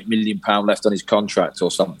 £28 million left on his contract"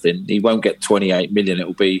 or something, he won't get 28 million. It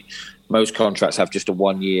will be most contracts have just a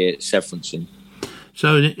 1 year severance.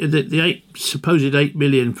 So the supposed 8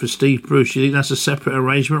 million for Steve Bruce, you think that's a separate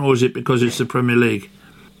arrangement, or is it because it's the Premier League?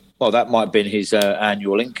 Well, that might have been his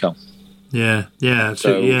annual income. Yeah.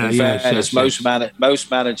 So in fairness, most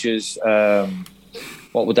managers.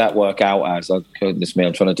 What would that work out as? Oh, goodness me,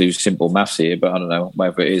 I'm trying to do simple maths here, but I don't know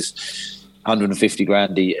whether it is 150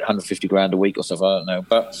 grand a week or something. I don't know.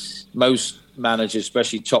 But most managers,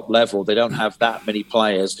 especially top level, they don't have that many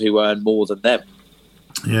players who earn more than them.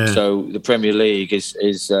 Yeah. So the Premier League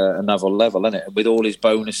is another level, isn't it? With all his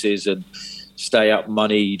bonuses and stay up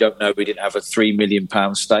money, you don't know we didn't have a £3 million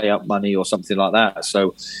stay up money or something like that.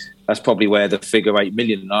 So that's probably where the figure 8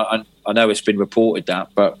 million. I know it's been reported that,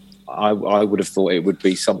 but I would have thought it would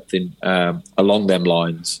be something along them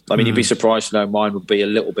lines. I mean, you'd be surprised to know mine would be a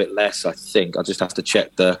little bit less, I think. I just have to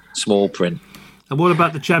check the small print. And what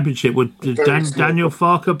about the Championship? Would Daniel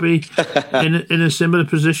Farker be in a similar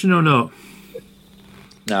position or not?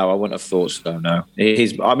 No, I wouldn't have thought so, no.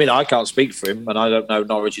 I can't speak for him, and I don't know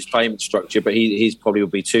Norwich's payment structure, but he's probably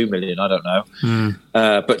would be 2 million, I don't know.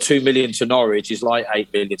 But 2 million to Norwich is like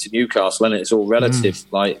 8 million to Newcastle, and it's all relative.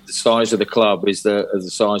 Like, the size of the club is the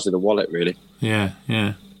size of the wallet, really. Yeah.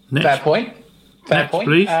 Next. Fair point.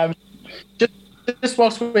 Please. Just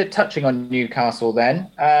whilst we're touching on Newcastle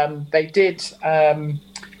then, they did...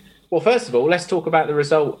 well, first of all, let's talk about the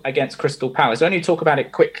result against Crystal Palace. I only talk about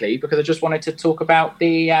it quickly because I just wanted to talk about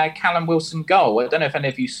the Callum Wilson goal. I don't know if any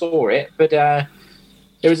of you saw it, but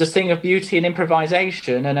it was a thing of beauty and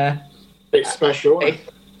improvisation. And it's special.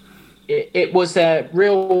 It was a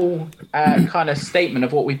real kind of statement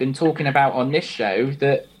of what we've been talking about on this show,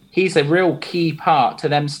 that he's a real key part to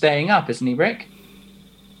them staying up, isn't he, Rick?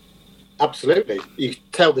 Absolutely. You can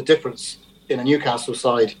tell the difference in a Newcastle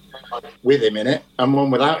side with him in it and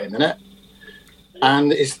one without him in it,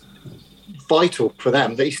 and it's vital for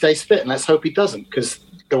them that he stays fit, and let's hope he doesn't, because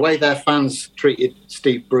the way their fans treated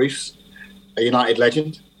Steve Bruce, a United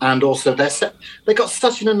legend, and also they got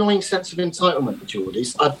such an annoying sense of entitlement, the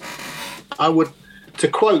Geordies. I would, to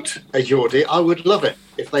quote a Geordie, I would love it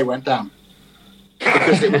if they went down,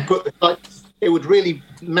 because it would really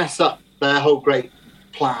mess up their whole great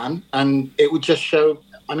plan, and it would just show.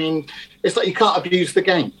 I mean, it's like you can't abuse the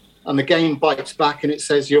game, and the game bites back and it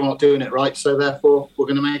says you're not doing it right, so therefore we're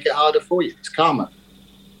going to make it harder for you. It's karma.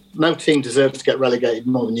 No team deserves to get relegated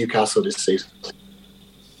more than Newcastle this season.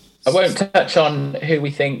 I won't touch on who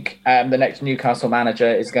we think the next Newcastle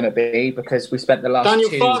manager is going to be, because we spent the last Daniel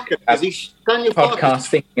two Farker, podcasts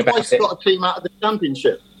thinking about it. Got a team out of the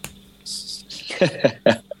Championship. So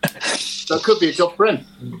it could be a job for him.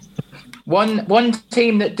 One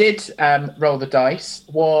team that did roll the dice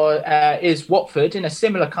is Watford, in a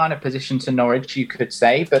similar kind of position to Norwich, you could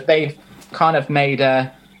say, but they've kind of made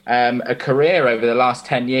a career over the last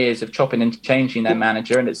 10 years of chopping and changing their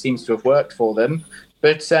manager, and it seems to have worked for them.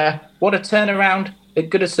 But what a turnaround at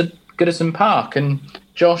Goodison Park. And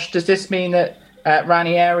Josh, does this mean that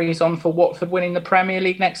Ranieri is on for Watford winning the Premier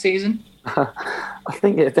League next season? I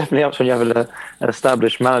think it definitely helps when you have an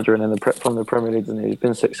established manager and from the Premier League, and he's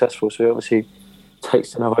been successful. So he obviously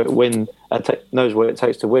knows what it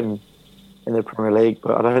takes to win in the Premier League.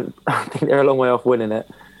 But I think they're a long way off winning it.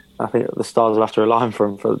 I think the stars will have to rely on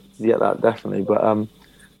him to get that, definitely. But I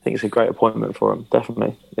think it's a great appointment for him,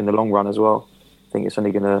 definitely in the long run as well. I think it's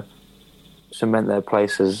only going to cement their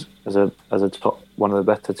place as a top one of the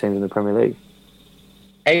better teams in the Premier League.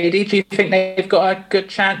 AD, do you think they've got a good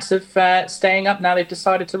chance of staying up now they've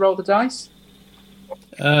decided to roll the dice?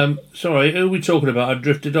 Sorry, who are we talking about? I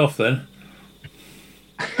drifted off then.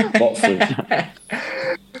 Watford.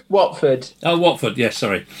 Watford. Oh, Watford, yes,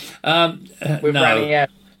 sorry. No,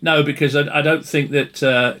 because I don't think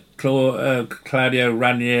that Claudio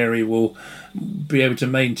Ranieri will be able to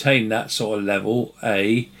maintain that sort of level,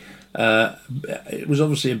 it was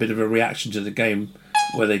obviously a bit of a reaction to the game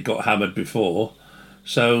where they got hammered before.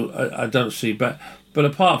 So I don't see, but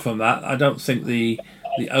apart from that, I don't think the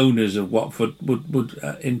owners of Watford would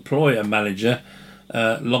employ a manager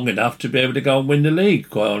long enough to be able to go and win the league.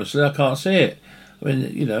 Quite honestly, I can't see it. I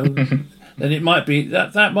mean, then it might be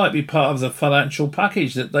that might be part of the financial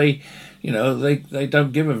package that they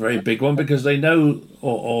don't give a very big one because they know,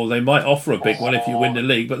 or they might offer a big one if you win the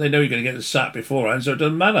league, but they know you're going to get the sack beforehand, so it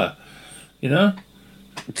doesn't matter,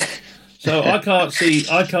 So I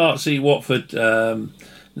can't see Watford.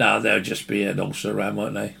 They'll just be an ulcer around,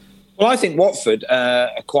 won't they? Well, I think Watford are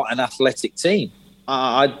quite an athletic team.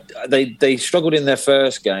 They struggled in their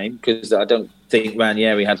first game because I don't think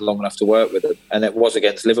Ranieri had long enough to work with them, and it was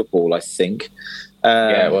against Liverpool, I think.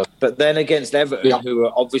 But then against Everton, who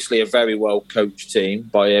are obviously a very well coached team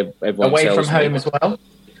by everyone away from home as well.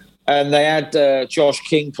 And they had Josh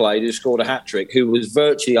King played, who scored a hat-trick, who was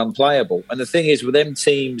virtually unplayable. And the thing is, with them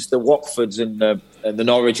teams, the Watfords and the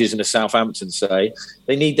Norwiches and the Southamptons, say,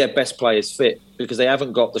 they need their best players fit because they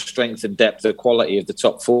haven't got the strength and depth, the quality of the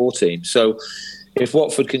top four teams. So if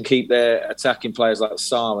Watford can keep their attacking players like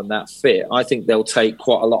Sarr and that fit, I think they'll take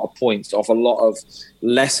quite a lot of points off a lot of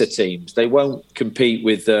lesser teams. They won't compete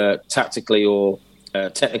with tactically or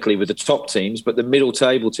technically with the top teams, but the middle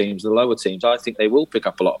table teams, the lower teams, I think they will pick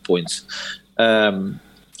up a lot of points, and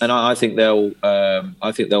I think they'll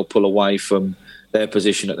pull away from their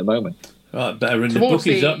position at the moment. Right, better in the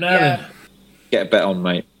bookies up now. Then. Get a bet on,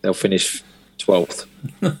 mate. They'll finish 12th.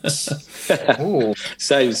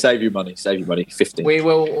 Save your money. 15. We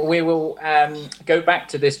will go back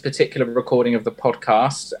to this particular recording of the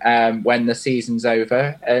podcast when the season's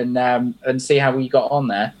over and see how we got on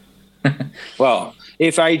there. Well,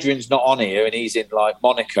 if Adrian's not on here and he's in like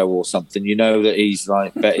Monaco or something, you know that he's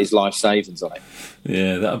like bet his life savings on it.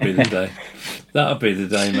 Yeah, that'll be the day. That'll be the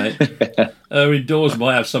day, mate. Erwin Dawes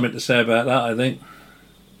might have something to say about that, I think.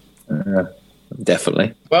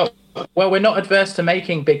 Definitely. Well, we're not adverse to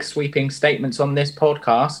making big sweeping statements on this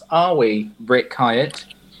podcast, are we, Rick Hyatt?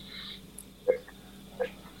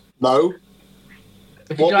 No.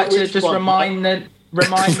 Would you like to just remind the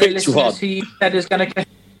listeners who you said is going to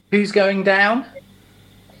who's going down?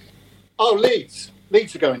 Oh, Leeds.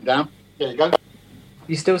 Leeds are going down. There you go.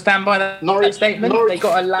 You still stand by that statement? They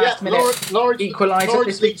got a last-minute equaliser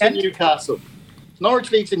this weekend. Leeds and Newcastle.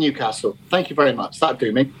 Norwich, Leeds and Newcastle. Thank you very much. That'd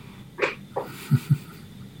do me.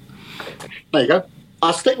 There you go.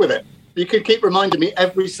 I'll stick with it. You could keep reminding me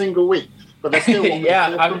every single week, but they're still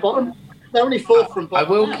from bottom. They're only fourth from bottom. I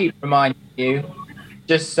will keep reminding you,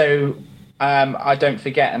 just so I don't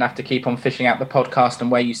forget and have to keep on fishing out the podcast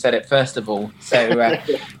and where you said it first of all. So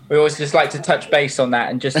we always just like to touch base on that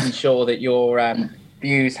and just ensure that your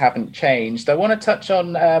views haven't changed. I want to touch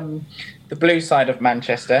on the blue side of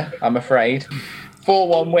Manchester, I'm afraid.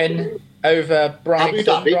 4-1 win over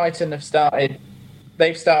Brighton. Brighton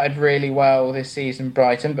they've started really well this season,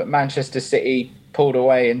 Brighton, but Manchester City pulled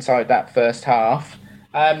away inside that first half.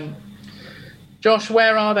 Josh,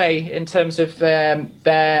 where are they in terms of their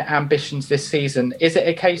ambitions this season? Is it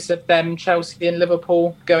a case of them, Chelsea and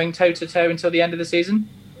Liverpool, going toe-to-toe until the end of the season?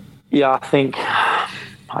 Yeah,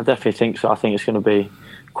 I definitely think so. I think it's going to be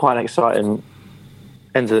quite an exciting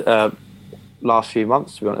end of last few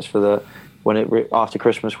months, to be honest, after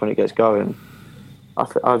Christmas when it gets going.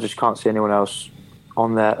 I just can't see anyone else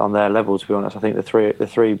on their level, to be honest. I think the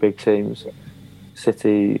three big teams,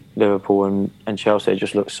 City, Liverpool and Chelsea,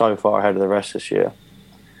 just look so far ahead of the rest this year.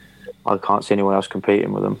 I can't see anyone else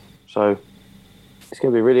competing with them. So it's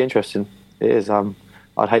going to be really interesting. It is.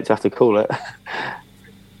 I'd hate to have to call it.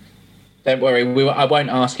 Don't worry, I won't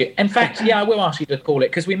ask you. In fact, I will ask you to call it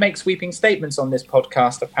because we make sweeping statements on this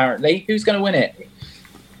podcast, apparently. Who's going to win it?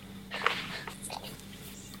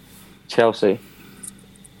 Chelsea.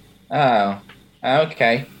 Oh,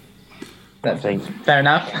 okay. Fair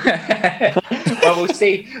enough. Well, we'll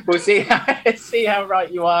see. We'll see how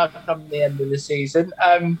right you are come the end of the season.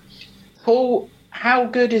 Paul, how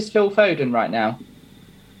good is Phil Foden right now?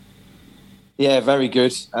 Yeah, very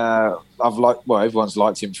good. Everyone's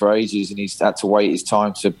liked him for ages, and he's had to wait his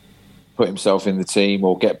time to put himself in the team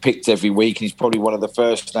or get picked every week. And he's probably one of the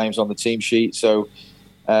first names on the team sheet. So,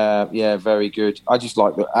 very good. I just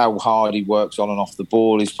like how hard he works on and off the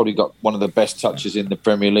ball. He's probably got one of the best touches in the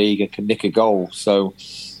Premier League and can nick a goal. So,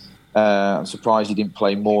 I'm surprised he didn't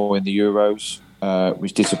play more in the Euros,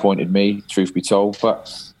 which disappointed me, truth be told.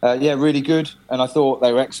 But really good. And I thought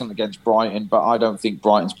they were excellent against Brighton, but I don't think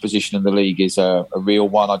Brighton's position in the league is a real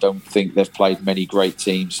one. I don't think they've played many great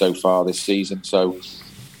teams so far this season. So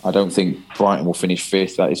I don't think Brighton will finish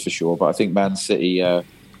fifth, that is for sure. But I think Man City, I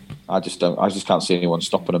just can't see anyone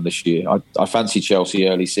stopping them this year. I fancy Chelsea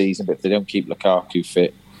early season, but if they don't keep Lukaku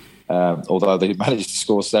fit, although they managed to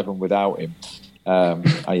score 7 without him,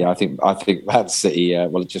 I think Man City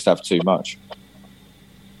will just have too much.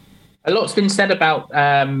 A lot's been said about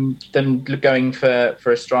them going for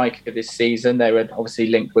a striker this season. They were obviously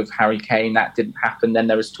linked with Harry Kane. That didn't happen. Then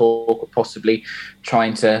there was talk of possibly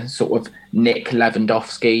trying to sort of nick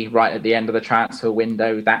Lewandowski right at the end of the transfer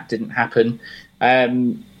window. That didn't happen.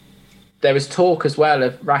 There was talk as well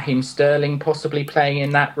of Raheem Sterling possibly playing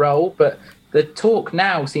in that role. But the talk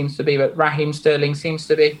now seems to be that Raheem Sterling seems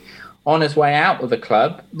to be on his way out of the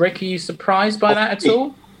club. Rick, are you surprised by that at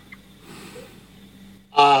all?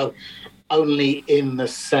 Only in the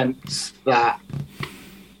sense that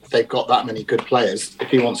they've got that many good players. If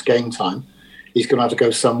he wants game time, he's going to have to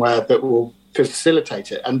go somewhere that will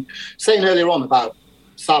facilitate it. And saying earlier on about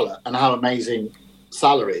Salah and how amazing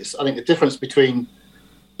Salah is, I think the difference between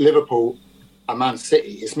Liverpool and Man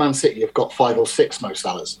City is Man City have got 5 or 6 Mo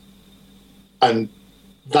Salahs. And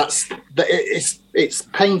it's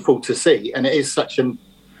painful to see. And it is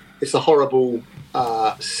it's a horrible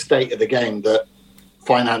state of the game that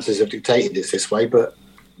finances have dictated it this way, but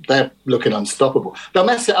they're looking unstoppable. They'll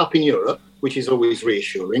mess it up in Europe, which is always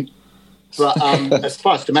reassuring. But as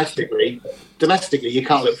far as domestically, you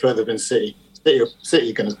can't look further than City. City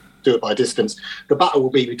are going to do it by distance. The battle will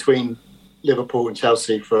be between Liverpool and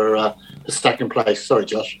Chelsea for the second place. Sorry,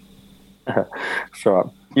 Josh.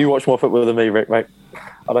 Sure. You watch more football than me, Rick, mate.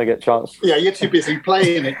 I don't get a chance. Yeah, you're too busy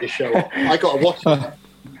playing it, you show up. I got to watch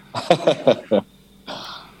it.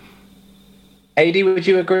 AD, would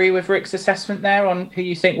you agree with Rick's assessment there on who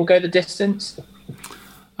you think will go the distance?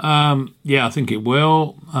 Yeah, I think it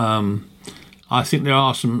will. I think there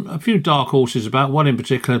are a few dark horses about. One in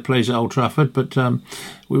particular plays at Old Trafford, but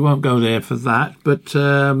we won't go there for that. But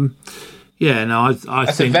yeah, no, I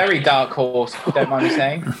That's think a very dark horse. If you don't mind me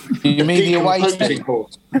saying. You mean the away Decomposing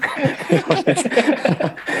horse.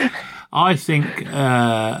 I think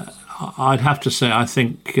I'd have to say I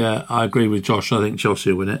think I agree with Josh. I think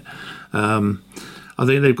Chelsea will win it. I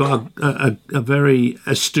think they've got a very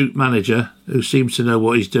astute manager who seems to know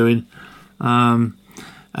what he's doing. You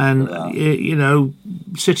know,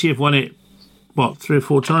 City have won it, 3 or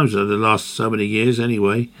 4 times over the last so many years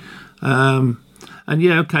anyway. And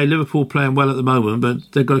yeah, okay, Liverpool playing well at the moment, but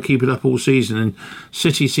they've got to keep it up all season. And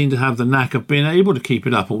City seem to have the knack of being able to keep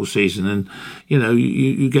it up all season. And, you know,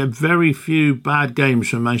 you get very few bad games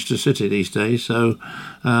from Manchester City these days. So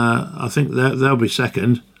I think they'll be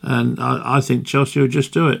second. And I think Chelsea will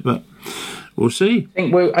just do it. But we'll see.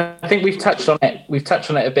 I think we've touched on it. We've touched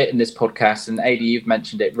on it a bit in this podcast. And AD, you've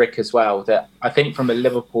mentioned it, Rick, as well, that I think from a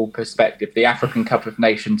Liverpool perspective, the African Cup of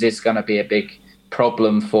Nations is going to be a big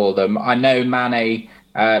problem for them. I know Mane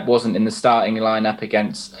wasn't in the starting lineup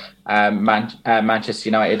against Manchester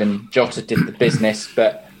United, and Jota did the business,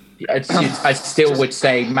 but I still would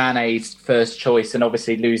say Mane's first choice, and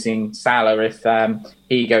obviously losing Salah if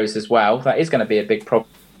he goes as well, that is going to be a big problem.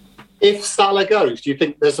 If Salah goes, do you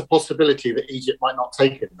think there's a possibility that Egypt might not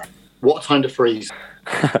take him then? What time to freeze?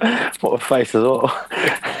 What a face as well.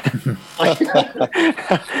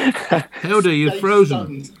 Hilda, you're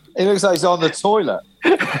frozen. It looks like he's on the toilet.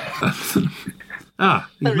 He's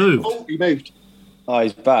moved. Oh, he moved. Oh,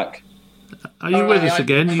 he's back. Are you with us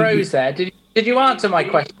again? I froze there. Did you answer my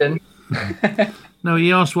question? No,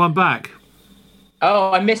 he asked one back.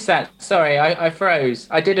 Oh, I missed that. Sorry, I froze.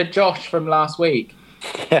 I did a Josh from last week.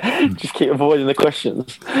 Yeah, just keep avoiding the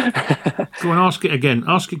questions. Go on, ask it again.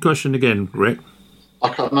 Ask your question again, Rick. I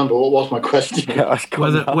can't remember what was my question. Yeah,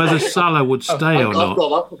 Whether Salah would stay or not.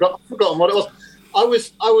 I've forgotten what it was. I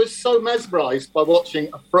was so mesmerised by watching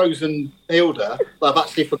a frozen Hilda that I've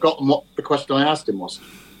actually forgotten what the question I asked him was.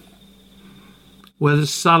 Whether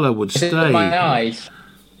Salah would Is it stay. my eyes?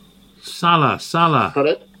 Salah. Got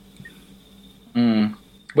it?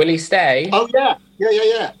 Will he stay? Oh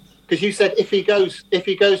yeah. Because you said if he goes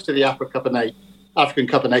to the African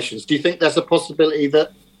Cup of Nations, do you think there's a possibility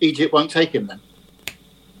that Egypt won't take him then?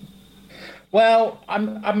 Well,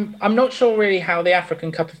 I'm not sure really how the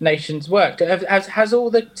African Cup of Nations worked. Has all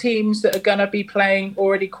the teams that are going to be playing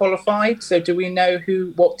already qualified? So do we know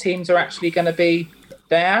what teams are actually going to be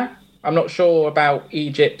there? I'm not sure about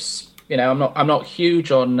Egypt's. You know, I'm not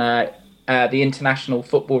huge on the international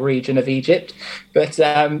football region of Egypt, but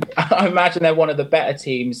I imagine they're one of the better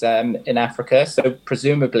teams in Africa. So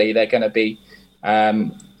presumably they're going to be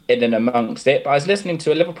in and amongst it. But I was listening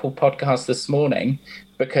to a Liverpool podcast this morning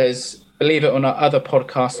because, believe it or not, other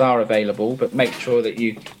podcasts are available, but make sure that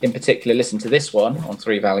you, in particular, listen to this one on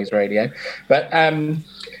Three Valleys Radio. But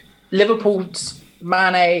Liverpool's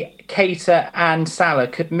Mane, Keita and Salah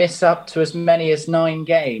could miss up to as many as 9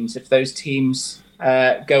 games if those teams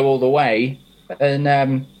go all the way. And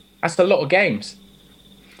that's a lot of games.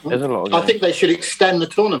 There's a lot of games. I think they should extend the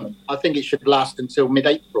tournament. I think it should last until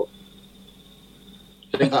mid-April.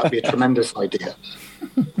 I think that would be a tremendous idea.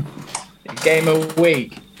 Game a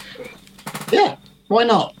week. Yeah, why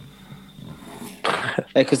not?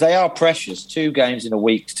 Because they are precious. 2 games in a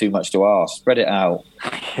week's too much to ask. Spread it out.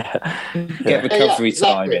 Get recovery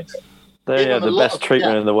time in. They are the best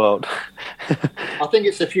treatment in the world. I think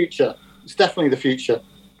it's the future. It's definitely the future.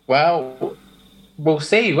 Well, we'll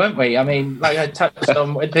see, won't we? I mean, like I touched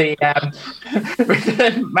on with the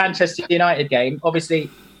Manchester United game, obviously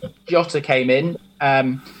Jota came in,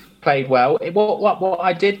 played well. What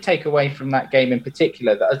I did take away from that game in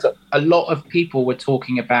particular, that a lot of people were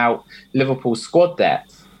talking about Liverpool's squad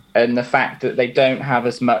depth and the fact that they don't have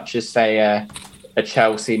as much as, say, a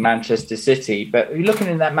Chelsea, Manchester City. But you're looking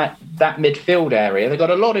in that midfield area, they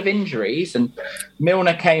got a lot of injuries, and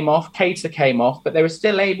Milner came off, Keita came off, but they were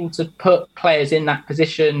still able to put players in that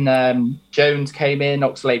position. Jones came in,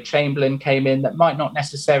 Oxlade-Chamberlain came in, that might not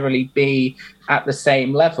necessarily be at the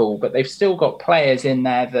same level, but they've still got players in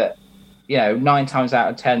there that, 9 times out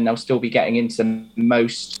of 10, they'll still be getting into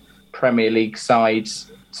most Premier League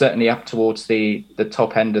sides, certainly up towards the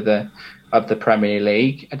top end of the Premier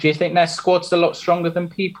League. Do you think their squad's a lot stronger than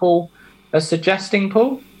people are suggesting,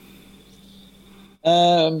 Paul?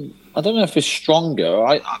 I don't know if it's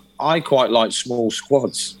stronger. I quite like small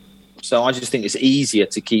squads. So I just think it's easier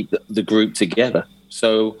to keep the group together.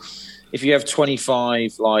 So if you have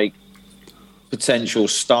 25 potential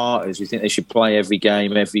starters, you think they should play every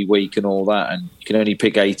game, every week and all that, and you can only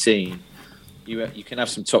pick 18, you can have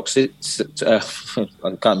some toxic. I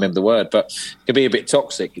can't remember the word, but it can be a bit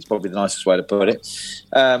toxic. Is probably the nicest way to put it.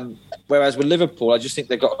 Whereas with Liverpool, I just think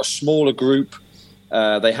they've got a smaller group.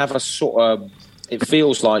 They have a sort of, it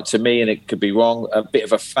feels like to me, and it could be wrong, a bit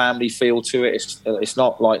of a family feel to it. It's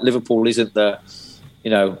not like Liverpool isn't the,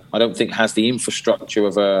 I don't think has the infrastructure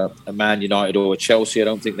of a Man United or a Chelsea. I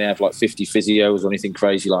don't think they have 50 physios or anything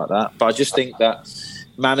crazy like that. But I just think that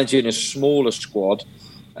managing a smaller squad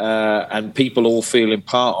and people all feeling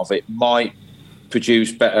part of it might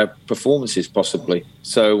produce better performances, possibly.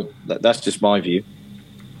 So that's just my view.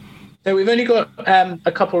 So we've only got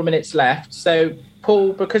a couple of minutes left. So,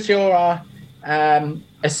 Paul, because you're our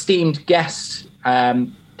esteemed guest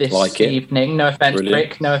this evening, no offence, Brilliant.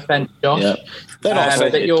 Rick, no offence, Josh. Yeah. They're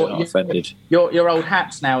not offended. You're old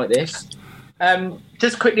hats now at this.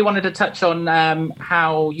 Just quickly wanted to touch on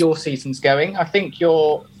how your season's going. I think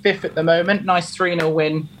you're 5th at the moment. Nice 3-0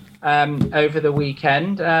 win over the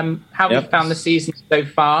weekend. How have you found the season so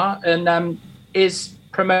far? And is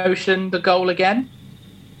promotion the goal again?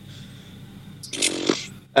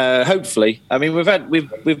 Hopefully. I mean,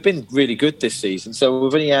 we've been really good this season. So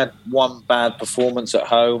we've only had one bad performance at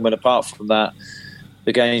home, and apart from that,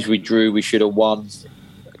 the games we drew, we should have won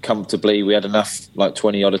comfortably. We had enough,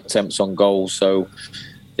 20 odd attempts on goals, so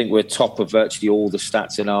I think we're top of virtually all the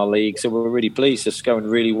stats in our league, so we're really pleased. It's going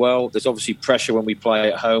really well. There's obviously pressure when we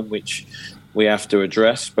play at home, which we have to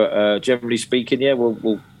address, but generally speaking,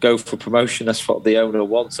 we'll go for promotion. That's what the owner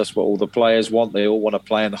wants, that's what all the players want. They all want to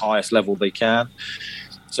play on the highest level they can,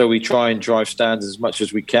 so we try and drive standards as much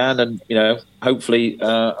as we can, and hopefully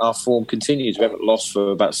our form continues. We haven't lost for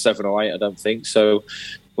about 7 or 8, I don't think, so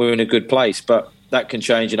we're in a good place, but that can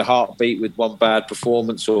change in a heartbeat with one bad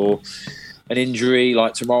performance or an injury.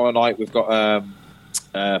 Like tomorrow night, we've got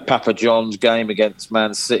Papa John's game against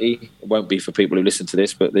Man City. It won't be for people who listen to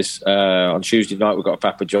this, but this on Tuesday night, we've got a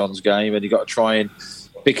Papa John's game, and you've got to try and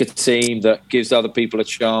pick a team that gives other people a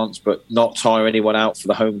chance, but not tire anyone out for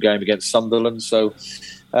the home game against Sunderland. So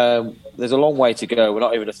there's a long way to go. We're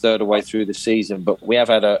not even a third of the way through the season, but we have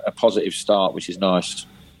had a positive start, which is nice.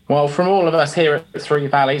 Well, from all of us here at Three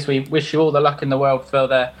Valleys, we wish you all the luck in the world for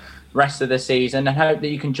the rest of the season, and hope that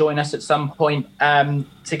you can join us at some point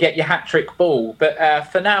to get your hat-trick ball. But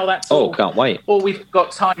for now, that's all. Can't wait. All we've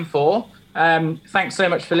got time for. Thanks so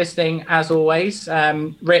much for listening, as always.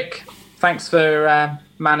 Rick, thanks for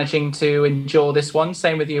managing to endure this one.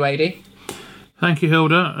 Same with you, AD. Thank you,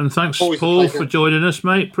 Hilda, and thanks, Paul, for joining us,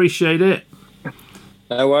 mate. Appreciate it.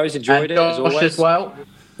 No worries, enjoyed it, as always. As well.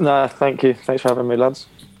 No, thank you. Thanks for having me, lads.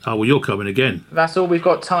 Oh, well, you're coming again. That's all we've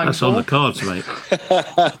got time for. That's on the cards, mate.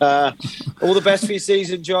 All the best for your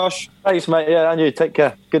season, Josh. Thanks, mate. Yeah, and you. Take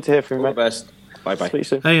care. Good to hear from you, mate. All the best. Bye-bye. Speak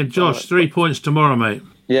soon. Hey, and Josh, 3 points tomorrow, mate.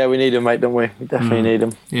 Yeah, we need them, mate, don't we? We definitely need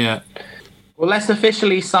them. Yeah. Well, let's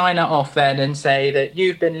officially sign it off then and say that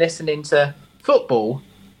you've been listening to Football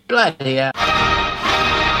Bloody Hell.